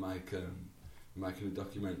 we're gonna make making a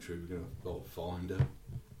documentary. We're gonna find her.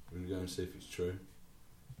 We're gonna go and see if it's true."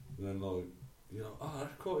 And then oh,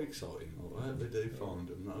 that's quite exciting. I hope they do find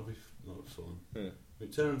them. That'll be fun. Yeah.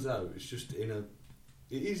 It turns out it's just they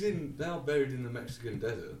are buried in the Mexican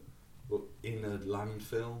desert, but in a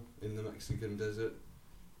landfill in the Mexican desert.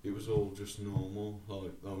 It was all just normal,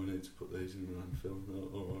 like, oh, we need to put these in the landfill.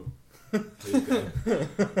 Oh, alright, here you go.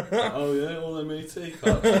 Oh yeah, all them ET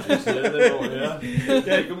cartridges, yeah, they're all here.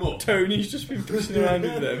 Take them up. Tony's just been pushing around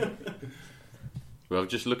with them. Well, I was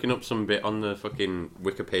just looking up some bit on the fucking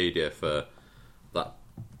Wikipedia for that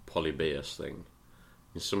Polybius thing.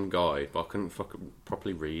 There's some guy, but I couldn't fucking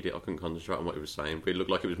properly read it. I couldn't concentrate on what he was saying, but it looked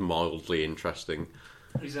like it was mildly interesting.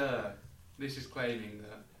 This is claiming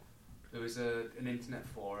that there was an internet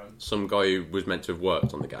forum. Some guy who was meant to have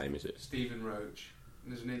worked on the game, is it? Stephen Roach.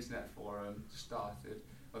 There's an internet forum started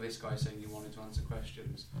by this guy saying he wanted to answer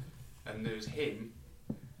questions, and there's him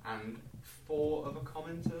and 4 other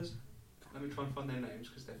commenters. Let me try and find their names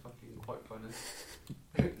because they're fucking quite funny.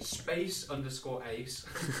 Space_Ace.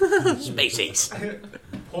 Spaces.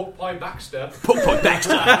 Pork Pie Baxter. Pork Pie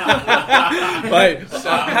Baxter. Wait,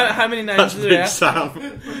 how many names do we have? Sam.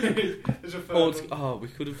 There's a third one. Oh, we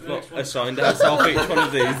could have Next one. assigned ourselves each one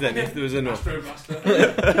of these then if there was enough. Astro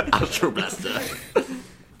Blaster. Astro Blaster.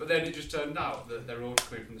 But then it just turned out that they're all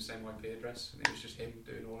coming from the same IP address, and it was just him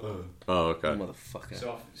doing all of it. Oh, okay. Motherfucker.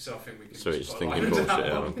 So I think we can. So it's just thinking put a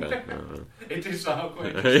line bullshit. under that Yeah, one. okay. It did sound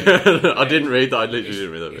quite Yeah. interesting. I didn't read that. I literally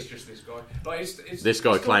didn't read It's that. just this guy. Like, it's This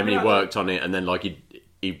guy it's claiming he talking about- worked on it, and then like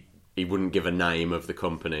he wouldn't give a name of the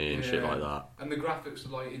company and shit Yeah. like that. And the graphics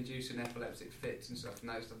were like inducing epileptic fits and stuff, and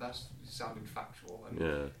that's sounding factual. And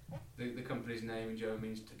Yeah. the company's name in German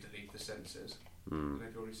means to delete the sensors. Mm.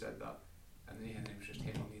 They've already said that. And then it was just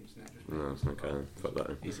him on the internet. Just No, making stuff okay. up. Fuck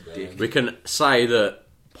that. He's a dick. We can say that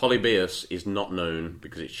Polybius is not known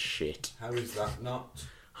because it's shit. How is that not?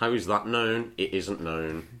 How is that known? It isn't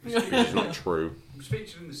known. It's not true. It was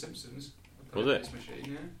featured in The Simpsons. Was it? This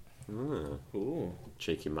machine, yeah. Ah, Ooh.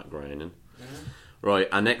 cheeky Matt Groening. Yeah. Right,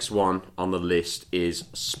 our next one on the list is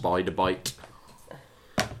Spider Bite,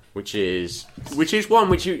 which is one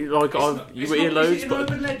which you like. You hear loads, is it an but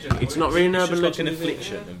urban legend? it's Or not is really it- an It's urban just like an legend. is it?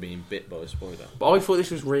 affliction of being bit by a spider. But I thought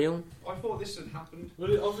this was real. I thought this had happened.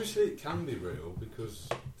 Well, obviously it can be real because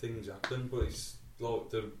things happen, but it's like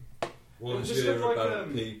the ones Just you hear look like,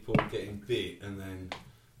 about people getting bit and then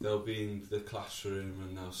they'll be in the classroom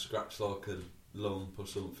and they'll scratch like a lump or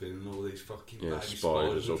something and all these fucking Yeah, baby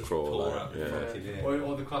spiders will will just crawl pour out, out yeah. the fucking ear.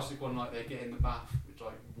 Or the classic one, like they get in the bath with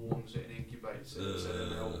like warms it and incubates it, so then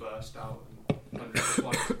they all burst out and hundreds of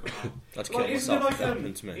flies will come out. I'd kill Like, isn't myself there if that like,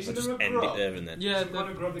 happened to me. I'd isn't just there a end grub? it there and then. Yeah, Some kind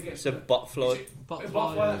of grub that gets It's a botfly. Is it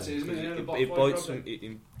botfly, that's it, isn't it? Yeah, the botfly It bites grub some.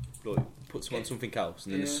 It puts them on something else,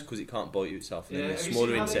 and then Yeah. because it can't bite you itself, and then Yeah, the have you smaller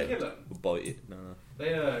seen how they insect kill 'em? will bite it. No.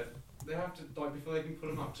 They have to, like, before they can pull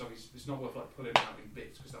them out, because obviously it's not worth like pulling them out in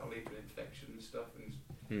bits because that'll lead to an infection and stuff.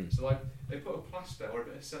 And so like they put a plaster or a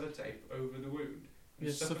bit of sellotape over the wound. And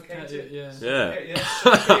Yeah, suffocate it, yeah.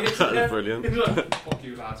 That is brilliant. He's like, fuck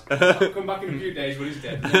you, lad. I'll come back in a few days when he's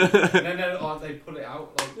dead. And then they pull it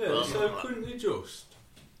out. Like, Yeah, so couldn't you just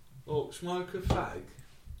smoke a fag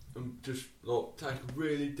and just take a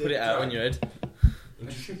really deep Put it out drag on your head. and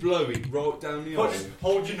just blow it right down the hole?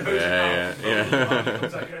 hold your nose Yeah, out. yeah. It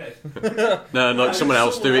comes out your head. No, like someone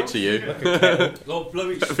else do it to you. Blow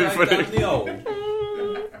it straight down the hole.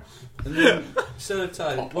 And then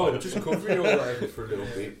sellotape, well, just cover it all over for a little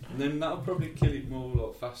bit, and then that'll probably kill it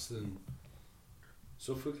more faster than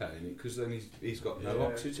suffocating it, because then he's got no Yeah.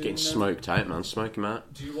 oxygen. Getting in there. smoked out, man. Smoke him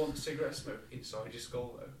out. Do you want cigarette smoke inside your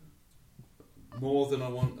skull though? More than I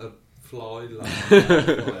want a fly.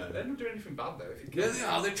 They're not doing anything bad though. If you Yeah, they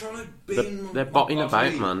are. They're trying to beam. They're botting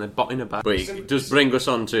about, man. They're botting about. But it does bring us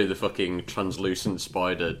on to the fucking translucent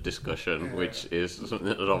spider discussion, Yeah. which is something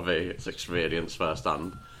that Robbie has experienced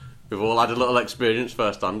firsthand. We've all had a little experience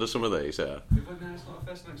firsthand of some of these, yeah. But no, it's not a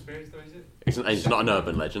first-hand experience though, is it? It's not an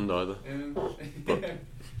urban legend either. But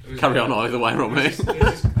Carry on either way, Robbie. There's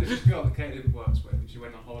this girl that Caitlin works with, and she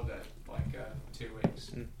went on holiday like 2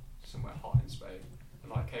 weeks somewhere hot in Spain,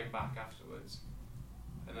 and like came back afterwards.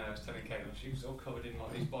 And I was telling Caitlin she was all covered in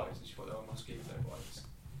like these bites, and she thought they were mosquito bites.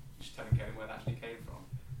 She's telling Caitlin where they actually came from,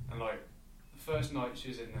 and like the first night she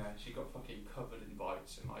was in there, she got fucking covered in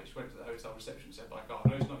bites, and like she went to the hotel reception and said like, "Oh,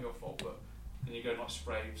 no, it's not your fault, but can you go and like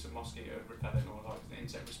spray some mosquito repellent or like an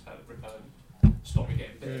insect repellent, stop me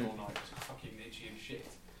getting bitten all night? It's fucking itchy and shit."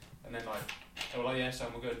 And then like they were like, "Yeah,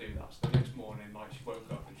 Sam, we'll go do that." So the next morning, like she woke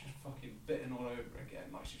up and she was fucking bitten all over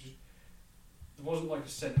again. Like she just there wasn't like a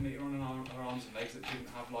centimetre on her arms and legs that didn't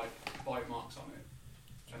have like bite marks on it.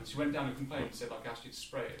 And she went down and complained and said like, "I asked you to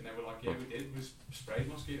spray it," and they were like, "Yeah, we did. We sprayed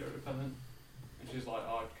mosquito repellent." And she was like,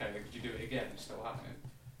 "Oh, okay, then could you do it again?" It's still happening.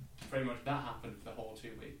 Pretty much that happened for the whole 2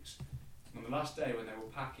 weeks. And on the last day when they were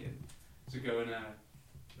packing to go and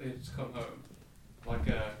they had to come home, like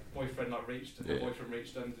her boyfriend reached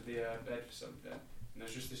under the bed for something, and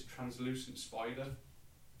there's just this translucent spider.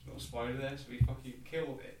 There's not a spider there, so he fucking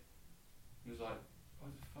killed it. And he was like,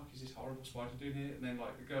 "What the fuck is this horrible spider doing here?" And then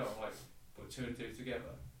like the girl like put 2 and 2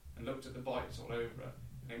 together and looked at the bites all over her,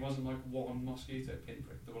 and it wasn't like one mosquito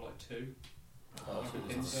pinprick, there were like 2. Oh, Like so a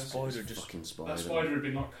it's a pincer. spider just. Fucking spider. That spider had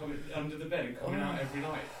been like coming under the bed and coming out every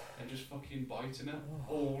night and just fucking biting her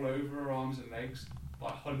all over her arms and legs,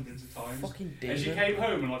 like hundreds of times. Fucking And she demon. came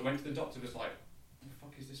home and like went to the doctor, was like, "What the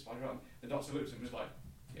fuck is this spider on?" The doctor looked at him and was like,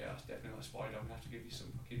 "Yeah, that's definitely not a spider. I'm gonna have to give you some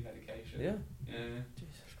fucking medication." Yeah. Yeah.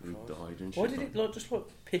 Who died and Why shit. did it just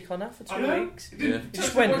pick on her for I 2 know. weeks? It Yeah. didn't He touch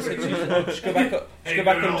just the went, boyfriend. just go back up, just go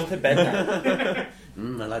back under the bed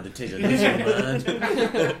now. I like the taste of this one,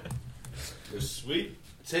 man. The sweet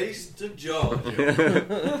taste of Georgia.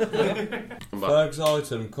 But Ferg's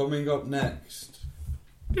item coming up next.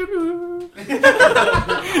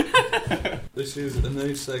 This is a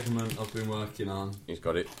new segment I've been working on. he's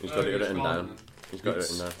got it. He's got it written down. He's got it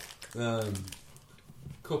written down.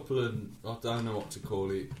 Couple of, I don't know what to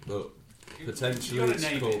call it, but potentially you gotta it's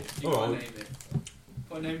name called. it. You gotta Alright. name it.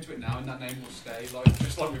 Put a name to it now, and that name will stay. Like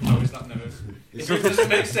just like we've always that nose. If it doesn't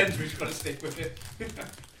make sense, we've just got to stick with it.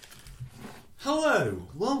 Hello,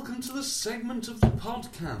 welcome to the segment of the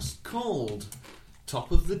podcast called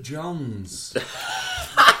Top of the Johns.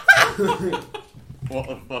 What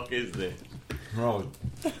the fuck is this? Right.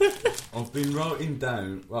 I've been writing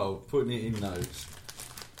down, putting it in notes,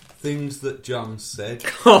 things that John said.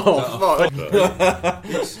 Oh, fuck.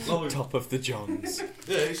 It's like, Top of the Johns.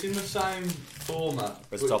 yeah, it's in the same format.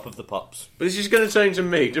 It's but- top of the pops. But this is going to change to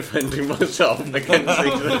me defending myself against things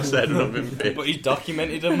that I said and I've been pissed. But he's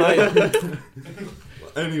documented them, mate.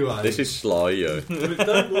 Anyway, This is sly, yo. but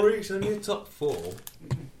don't worry, it's only a top 4.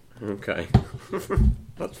 Okay.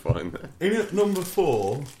 That's fine then. In at number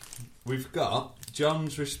 4, we've got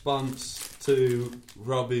John's response to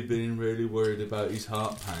Robbie being really worried about his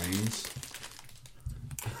heart pains.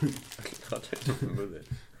 I don't remember this.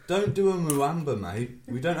 Don't do a Muamba, mate.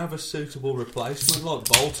 We don't have a suitable replacement like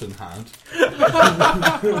Bolton had.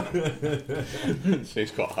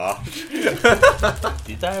 Seems quite harsh.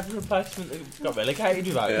 Did they have a replacement that got relegated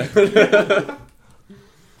without it?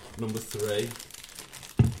 Number 3.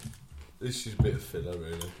 This is a bit of filler,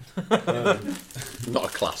 really. Not a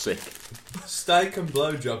classic. Steak and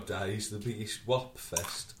blowjob day is the biggest wop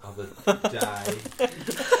fest of a day.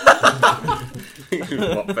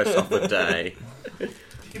 What best of the day?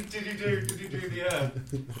 Did you do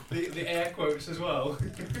the air quotes as well?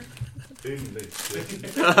 In this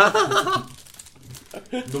shit.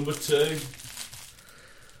 Number 2.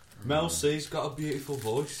 Mel C's got a beautiful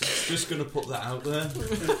voice. Just going to put that out there.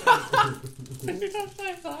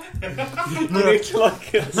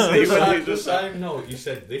 The same note you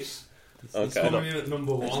said this. It's coming in at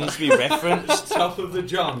number 1. It needs to be referenced. Top of the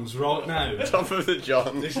Johns right now. Top of the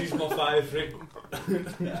John. This is my favourite.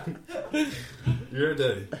 You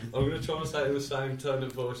ready? I'm going to try and say it in the same tone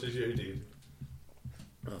of voice as you did.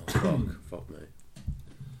 Oh, fuck me.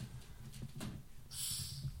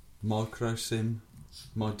 Micro sim.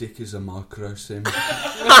 My dick is a micro sim. That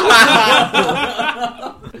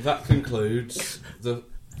concludes the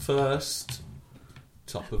first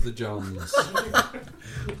Top of the Johns.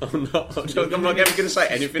 I'm not ever going to say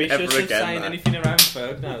anything ever Suspicious of again. saying man. anything around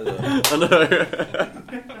Ferg now, though. I know.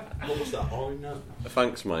 What was that? I know.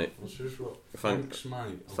 Thanks, mate. Thanks,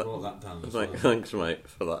 mate. I brought that down as well. Thanks, mate,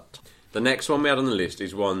 for that. The next one we had on the list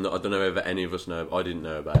is one that I don't know if any of us know. I didn't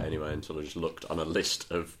know about anyway until I just looked on a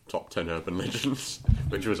list of top 10 urban legends,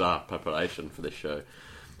 which was our preparation for this show,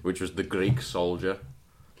 which was the Greek soldier.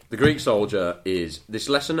 The Greek soldier is... This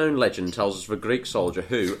lesser-known legend tells us of a Greek soldier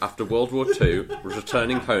who, after World War II, was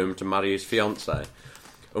returning home to marry his fiancée.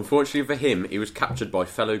 Unfortunately for him, he was captured by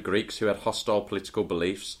fellow Greeks who had hostile political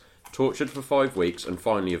beliefs, tortured for 5 weeks, and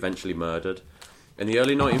finally eventually murdered. In the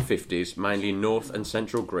early 1950s, mainly in North and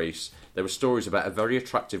Central Greece, there were stories about a very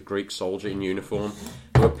attractive Greek soldier in uniform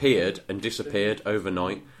who appeared and disappeared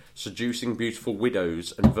overnight, seducing beautiful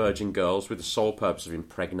widows and virgin girls with the sole purpose of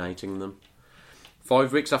impregnating them.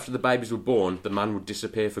 5 weeks after the babies were born, the man would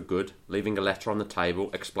disappear for good, leaving a letter on the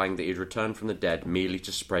table explaining that he had returned from the dead merely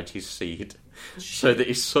to spread his seed, so that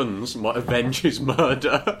his sons might avenge his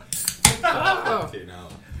murder. Fucking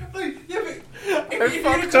hell. Like, yeah, but How if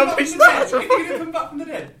fucked up is that? If you come back from the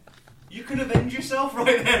dead, you could avenge yourself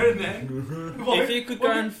right there and then. If you could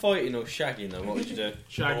go and fighting or shagging, then what would you do?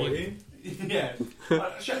 Shagging. Yeah.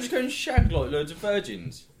 Just go and shag like loads of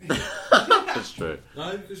virgins. That's true.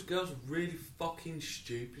 No, because girls are really fucking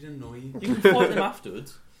stupid and annoying. You can fight them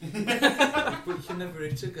afterwards. But you can never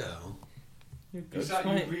hit a girl. You're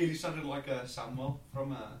You really sounded like Samuel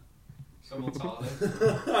from Samuel Tarly.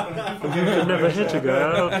 Never hit a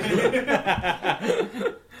girl.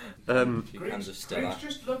 Hands of Stella. Greeks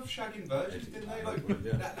just loved shagging virgins, didn't they? Like,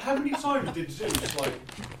 Yeah. how many times did Zeus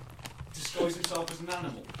disguise himself as an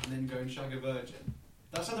animal and then go and shag a virgin?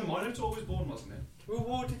 That's how the Minotaur was born, wasn't it? Well,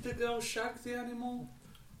 why did the girl shag the animal?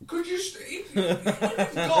 Could you?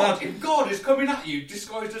 If God is coming at you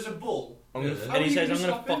disguised as a bull, I'm gonna, Yeah. and he How are says, you I'm gonna going to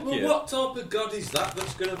stop him? fuck Well, you. what type of god is that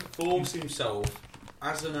that's going to force himself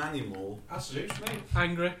as an animal? that's Zeus, mate.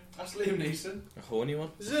 Angry. That's Liam Neeson. A horny one.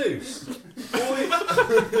 Zeus? Boy.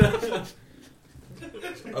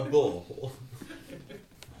 A bull.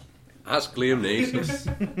 Ask Liam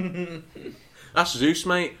Neeson. That's Zeus,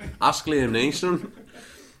 mate. Ask Liam Neeson.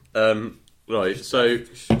 Right, so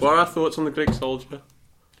what are our thoughts on the Greek soldier?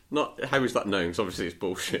 Not how is that known, because obviously it's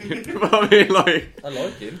bullshit. But I mean, I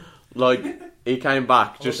like him. he came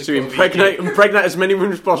back I just want to to call impregnate as many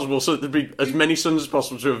women as possible, so that there'd be as many sons as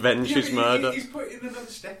possible to avenge his but murder. He's putting another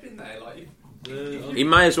step in there. Like, He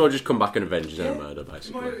may as well just come back and avenge his own murder, he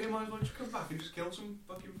basically. might as well just come back and just kill some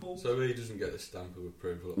fucking fools. So he doesn't get a stamp of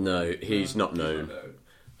approval. No, he's not He's known.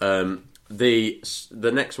 not known.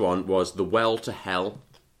 The next one was the Well to Hell.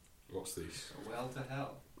 What's this? Well to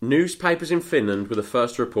hell. Newspapers in Finland were the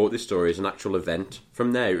first to report this story as an actual event.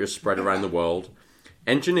 From there, it was spread around the world.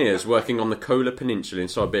 Engineers working on the Kola Peninsula in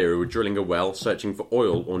Siberia were drilling a well, searching for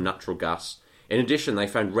oil or natural gas. In addition, they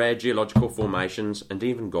found rare geological formations and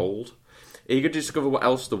even gold. Eager to discover what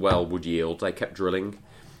else the well would yield, they kept drilling.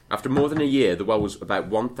 After more than a year, the well was about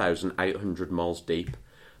 1,800 miles deep.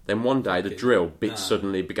 Then one day, the drill bit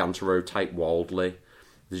suddenly began to rotate wildly.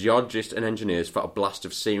 The geologists and engineers felt a blast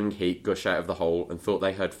of searing heat gush out of the hole and thought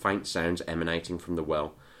they heard faint sounds emanating from the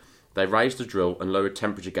well. They raised the drill and lowered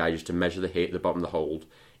temperature gauges to measure the heat at the bottom of the hold.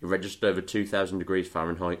 It registered over 2,000 degrees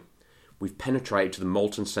Fahrenheit. "We've penetrated to the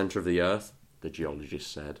molten centre of the earth," the geologist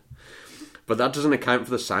said. "But that doesn't account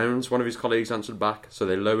for the sounds," one of his colleagues answered back, so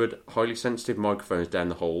they lowered highly sensitive microphones down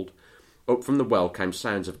the hold. Up from the well came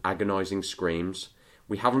sounds of agonising screams.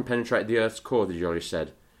 "We haven't penetrated the earth's core," the geologist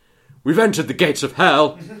said. "We've entered the gates of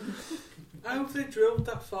hell!" How have they drilled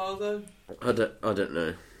that far though? I don't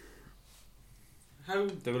know. How?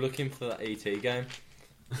 They were looking for that ET game.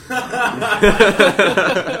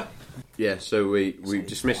 Yeah, so we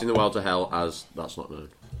dismissing the Well to Hell as that's not known.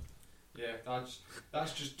 Yeah,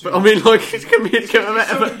 that's just. But I mean, like, it's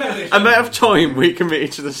amount of time we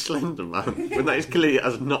committed to the Slender Man when that is clearly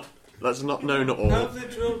that's not known at all. How have they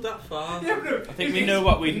drilled that far? Yeah, no, I think we know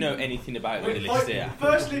what we know anything about with the list here.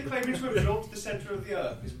 Firstly, claiming to have drilled to the centre of the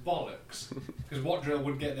Earth is bollocks, because what drill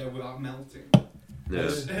would get there without melting? Yeah.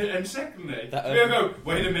 And secondly, That, we'll go,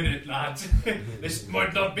 wait a minute, lads. This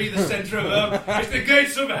might not be the centre of Earth. It's the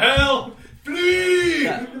gates of hell. Flee!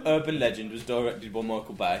 That urban legend was directed by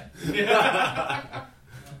Michael Bay.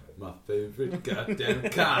 My favourite goddamn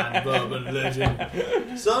kind urban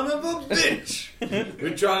legend. Son of a bitch!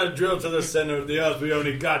 We're trying to drill to the centre of the earth. We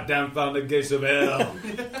only goddamn found the gates of hell.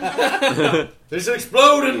 It's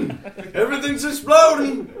exploding! Everything's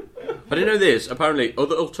exploding! I didn't know this. Apparently,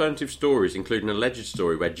 other alternative stories include an alleged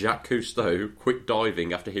story where Jacques Cousteau quit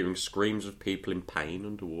diving after hearing screams of people in pain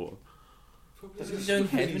underwater. That's his own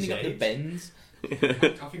head when he got the bends. I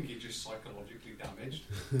think he's just psychologically damaged.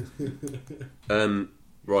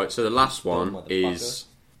 Right, so the last one Motherfucker. is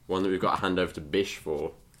one that we've got to hand over to Bish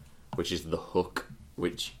for, which is The Hook,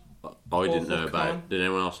 which I didn't know Hook about. Man. Did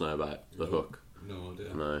anyone else know about The Hook? No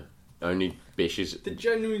idea. No. Only Bish is... The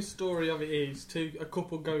genuine story of it is a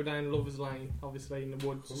couple go down Lover's Lane, obviously in the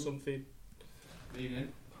woods or something. Evening.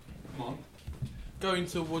 Come on. Go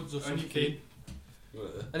into the woods or Only something. key.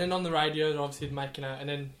 And then on the radio they're obviously making out, and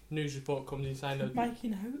then news report comes in saying that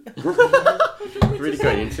Making out. really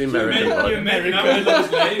going into the American You vibe. American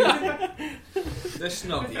Lover's Lane. They're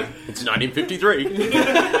snotty. It's 1953.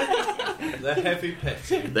 They're heavy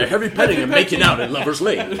petting. They're heavy petting and making out in Lover's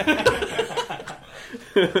Lane.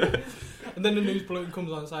 and then the news bulletin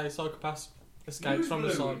comes on and says psychopath escapes News from the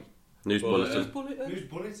bulletin? site. News bulletin. News bulletin? News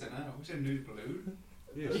bulletin now. What's a news balloon?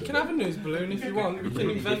 You can have a news balloon if you want. You can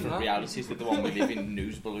Really invent different that. realities to the one we live in.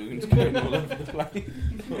 News balloons going all over the place.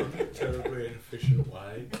 Terribly inefficient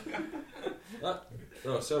way.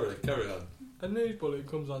 Oh, sorry, carry on. A news bulletin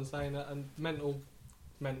comes on saying that a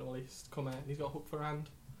mentalist come out and he's got a hook for a hand.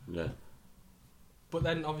 Yeah. But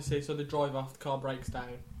then obviously, so the drive off, the car breaks down.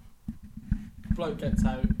 Bloke gets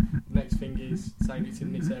out. Next thing is saying it's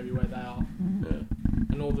in this area where they are, Yeah.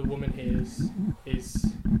 and all the woman hears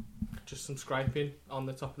is just some scraping on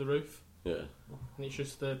the top of the roof, Yeah. and it's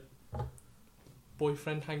just the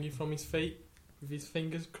boyfriend hanging from his feet with his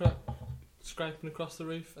fingers scraping across the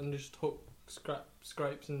roof, and just hook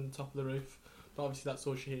scrapes on the top of the roof. But obviously, that's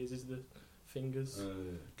all she hears is the fingers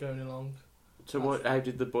going along. So what? How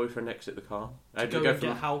did the boyfriend exit the car? How did Go he go and from...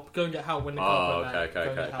 get help. Go and get help when the car Oh, broke down. Go and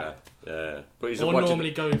okay. get help. Yeah. But is Or what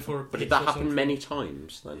normally going for a But pitch did that or happen something. many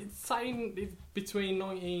times then? It's saying between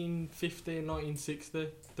 1950 and 1960,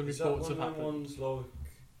 the Is reports that have one of them happened. ones like,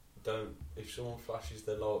 don't, if someone flashes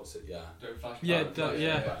their lights at you, Don't flash. Yeah, back.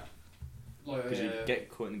 yeah. Like, Because you get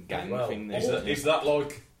caught in a gang well, thing. is there. that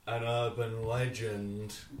like an urban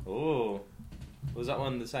legend? Oh. Was that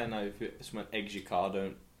one the saying now if someone eggs your car,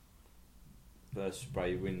 don't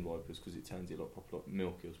spray wind wipers because it turns it like proper like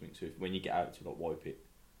milky or something. So when you get out to like wipe it,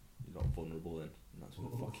 you're not vulnerable then, and that's gonna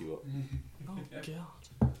fuck you up. Oh god.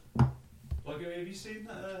 Like, have you seen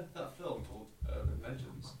that film called Urban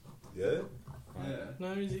Legends? Yeah. Yeah.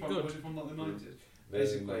 No, is it Was good? it from like the 90s? Very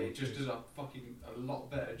Basically, it just nice. does a lot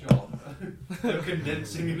better job of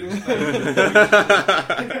condensing and explaining.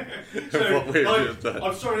 What we've just done.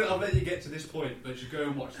 I'm sorry that I've let you get to this point, but just go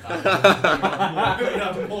and watch that. You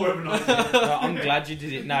have more of an idea. I'm glad you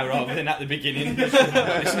did it now rather than at the beginning.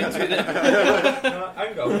 Listening to it then.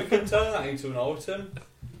 Hang on, we can turn that into an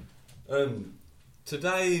item.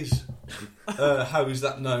 Today's how is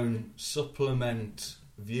that known supplement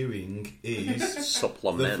viewing is the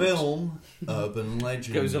Supplement. film Urban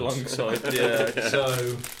Legend. Goes alongside. Yeah. So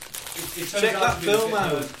It turns check out that to be film Pitbird.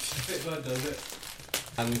 out. Pitbird does it.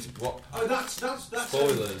 And what? Oh, that's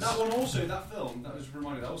Spoilers. that one also. That film that was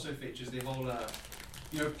reminded. That also features the whole,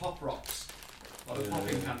 pop rocks, like the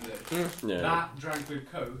popping can do. Yeah. That drank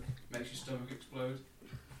with Coke makes your stomach explode.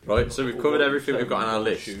 Right, so we've covered everything we've got on our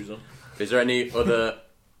list. Shoes on. Is there any other...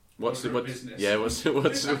 What's Order the... of business. Yeah, what's On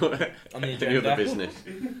the any agenda. other business?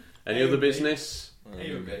 Any A other or B? business?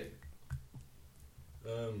 A or B?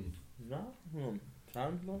 No.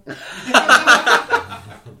 Sound like.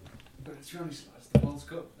 But to be honest, lads, the World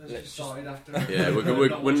Cup has Let's just just- started after. Yeah, we're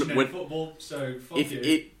not watching any football. So fuck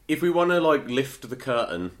you. If we want to like lift the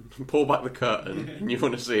curtain, pull back the curtain, and you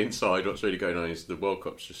want to see inside what's really going on, is the World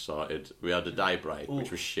Cup's just started. We had a day break,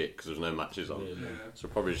 which was shit because there was no matches on. Yeah. So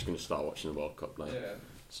we're probably just going to start watching the World Cup now. Yeah.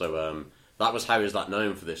 So that was How Is That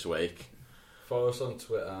Known for this week Follow us on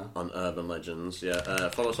Twitter. on Urban Legends. Yeah,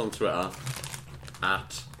 follow us on Twitter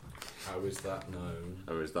at How is that known?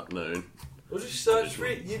 How Is That Known. Or just search for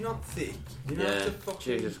it. You're not thick. You don't have Yeah, to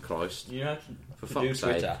fucking. Jesus Christ. You know, For to do fuck's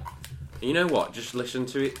sake. Twitter. You know what? Just listen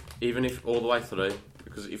to it, even if all the way through.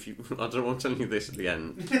 Because if you, I don't want to tell you this at the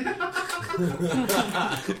end. Because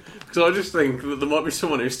I just think that there might be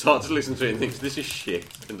someone who starts to listen to it and thinks this is shit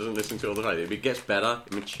and doesn't listen to it all the way. If it gets better,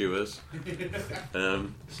 it matures.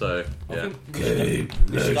 So yeah.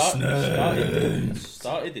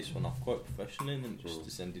 Started this one off quite professionally and then just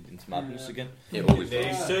descended into madness again. It always These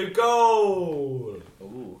does. two go.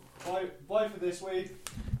 Ooh. Bye for this week.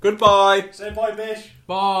 Goodbye. Say bye, Bish.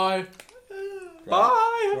 Bye.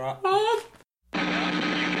 Bye. Right.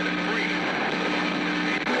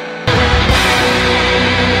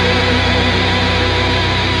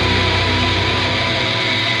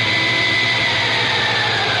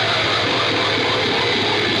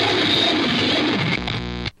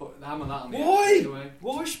 Put the hammer that on the Why? end, anyway.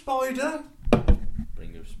 Why spider?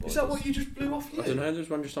 Bring your spiders. Is that what you just blew off? I don't know. There's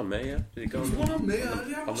one just on me. Yeah. Did it go There's on? one on me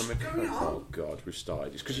earlier. On the What's microphone. going on? Oh god, we've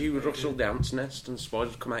started. It's because you rustled the ant's nest and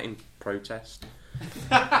spiders come out in protest.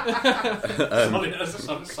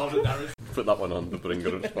 Solidarity. Put that one on, the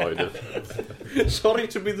bringer of spiders. Sorry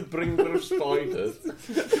to be the bringer of spiders.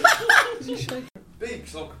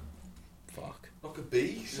 Beaks like Fuck. a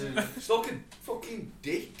beast. Yeah. It's like a fucking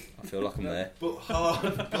dick, I feel like I'm there. but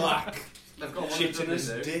hard black. They've got one Shit of in them his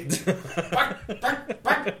there. dick.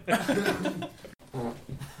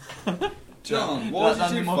 John, why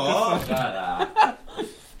did you fart? Have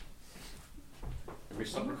we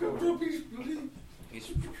stopped Look at recording? Bobby's bloody He's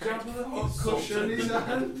grabbing a hot cushion in his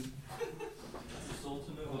hand.